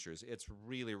special features. It's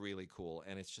really, really cool,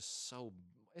 and it's just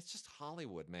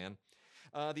Hollywood, man.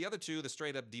 The other 2, the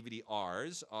straight-up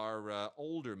DVD-Rs, are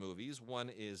older movies. One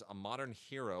is A Modern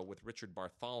Hero with Richard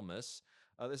Barthelmess.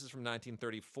 This is from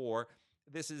 1934.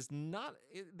 This is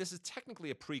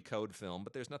technically a pre-code film,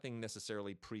 but there's nothing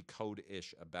necessarily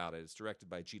pre-code-ish about it. It's directed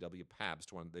by G.W.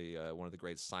 Pabst, one of the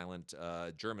great silent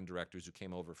German directors who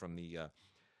came over from the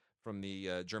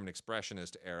German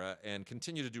Expressionist era and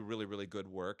continue to do really, really good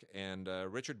work. And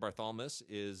Richard Barthelmess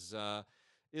is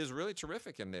really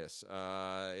terrific in this.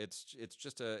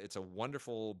 It's a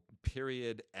wonderful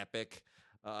period epic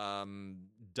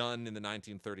done in the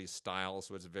 1930s style,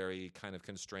 so it's very kind of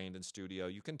constrained in studio.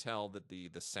 You can tell that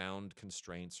the sound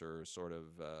constraints are sort of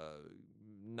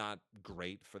not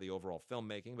great for the overall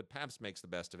filmmaking, but Pabst makes the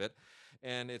best of it,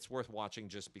 and it's worth watching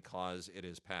just because it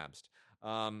is Pabst.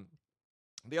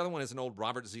 The other one is an old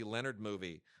Robert Z. Leonard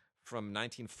movie from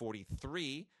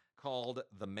 1943 called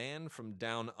The Man from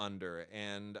Down Under,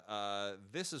 and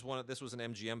this was an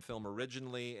MGM film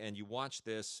originally, and you watch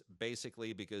this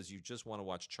basically because you just want to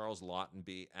watch Charles Laughton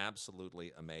be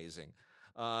absolutely amazing.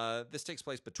 This takes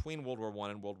place between World War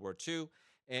I and World War II,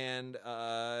 and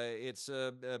it's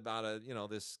about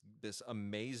this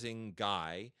amazing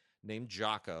guy named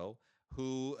Jocko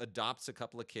who adopts a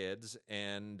couple of kids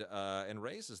and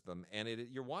raises them. And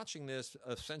you're watching this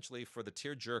essentially for the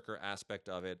tearjerker aspect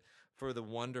of it, for the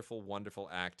wonderful, wonderful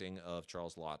acting of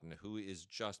Charles Laughton, who is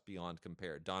just beyond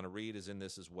compare. Donna Reed is in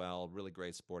this as well, really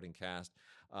great supporting cast.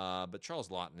 But Charles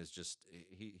Laughton is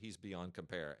he's beyond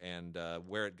compare. And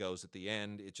where it goes at the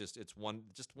end, it's one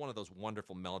of those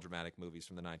wonderful melodramatic movies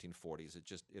from the 1940s.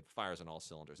 It fires on all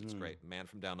cylinders. It's great. Man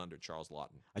from Down Under, Charles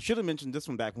Laughton. I should have mentioned this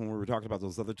one back when we were talking about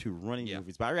those other 2 running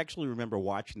movies, but I actually remember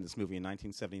watching this movie in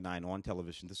 1979 on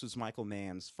television. This was Michael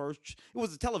Mann's first. It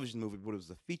was a television movie, but it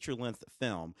was a feature-length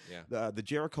film. Yeah. The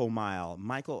Jericho Mile.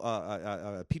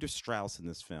 Peter Strauss in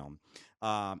this film.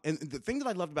 And the thing that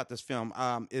I loved about this film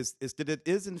is that it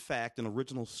is in fact an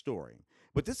original story.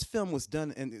 But this film was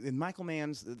done in Michael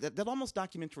Mann's that almost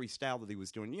documentary style that he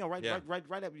was doing. Right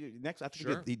up next. I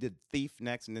think he did Thief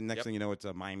next, and then next thing you know, it's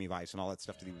Miami Vice and all that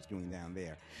stuff that he was doing down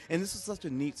there. And this is such a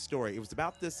neat story. It was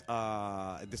about this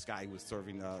guy who was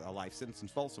serving a life sentence in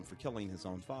Folsom for killing his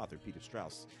own father, Peter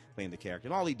Strauss, playing the character.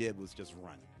 And all he did was just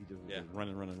run. He just run.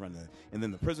 And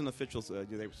then the prison officials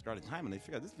they started timing. They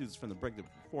figured this dude's from the break the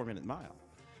 4-minute mile.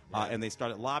 And they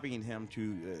started lobbying him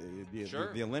to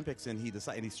the Olympics, and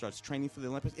he starts training for the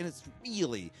Olympics, and it's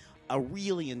a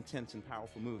really intense and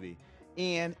powerful movie.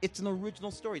 And it's an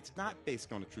original story. It's not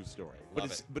based on a true story,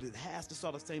 but it has to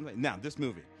sort of same way. Now, this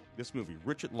movie, this movie.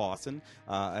 Richard Lawson,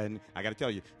 and I got to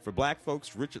tell you, for black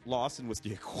folks, Richard Lawson was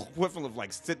the equivalent of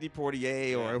like Sidney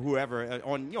Poitier or whoever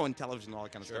on on television, all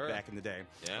that kind of stuff back in the day.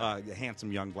 A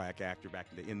handsome young black actor back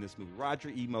in this movie. Roger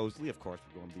E. Mosley, of course,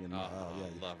 we're going to be in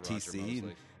love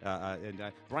TC.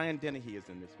 And Brian Dennehy is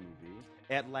in this movie.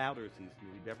 Ed Lauder is in this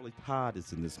movie. Beverly Todd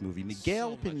is in this movie.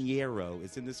 Miguel Pinheiro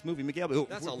is in this movie. Miguel,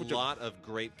 that's a lot of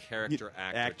great character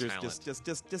actors talent.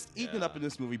 just eating up in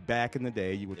this movie. Back in the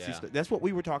day, you would see that's what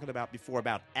we were talking about before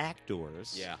about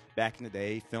actors. Yeah. Back in the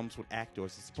day, films with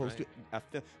actors as opposed to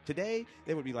today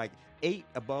they would be like 8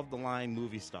 above the line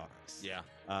movie stars. Yeah.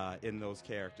 In those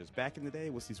characters. Back in the day,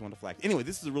 it was these wonderful actors. Anyway,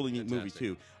 this is a really neat movie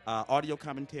too. Audio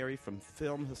commentary from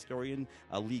film historian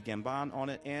Lee Gambon on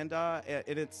it, and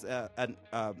it's an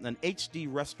HD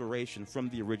restoration from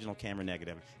the original camera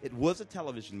negative. It was a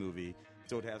television movie,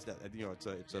 so it has that.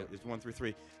 It's 1 through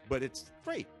 3, but it's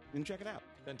great. And check it out.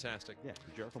 Fantastic. Yeah.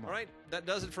 All right, that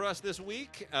does it for us this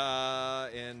week. Keep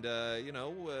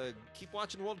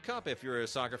watching World Cup if you're a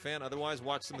soccer fan. Otherwise,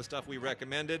 watch some of the stuff we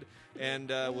recommended, and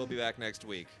we'll be back next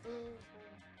week.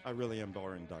 I really am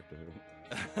boring, Doctor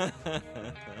Who.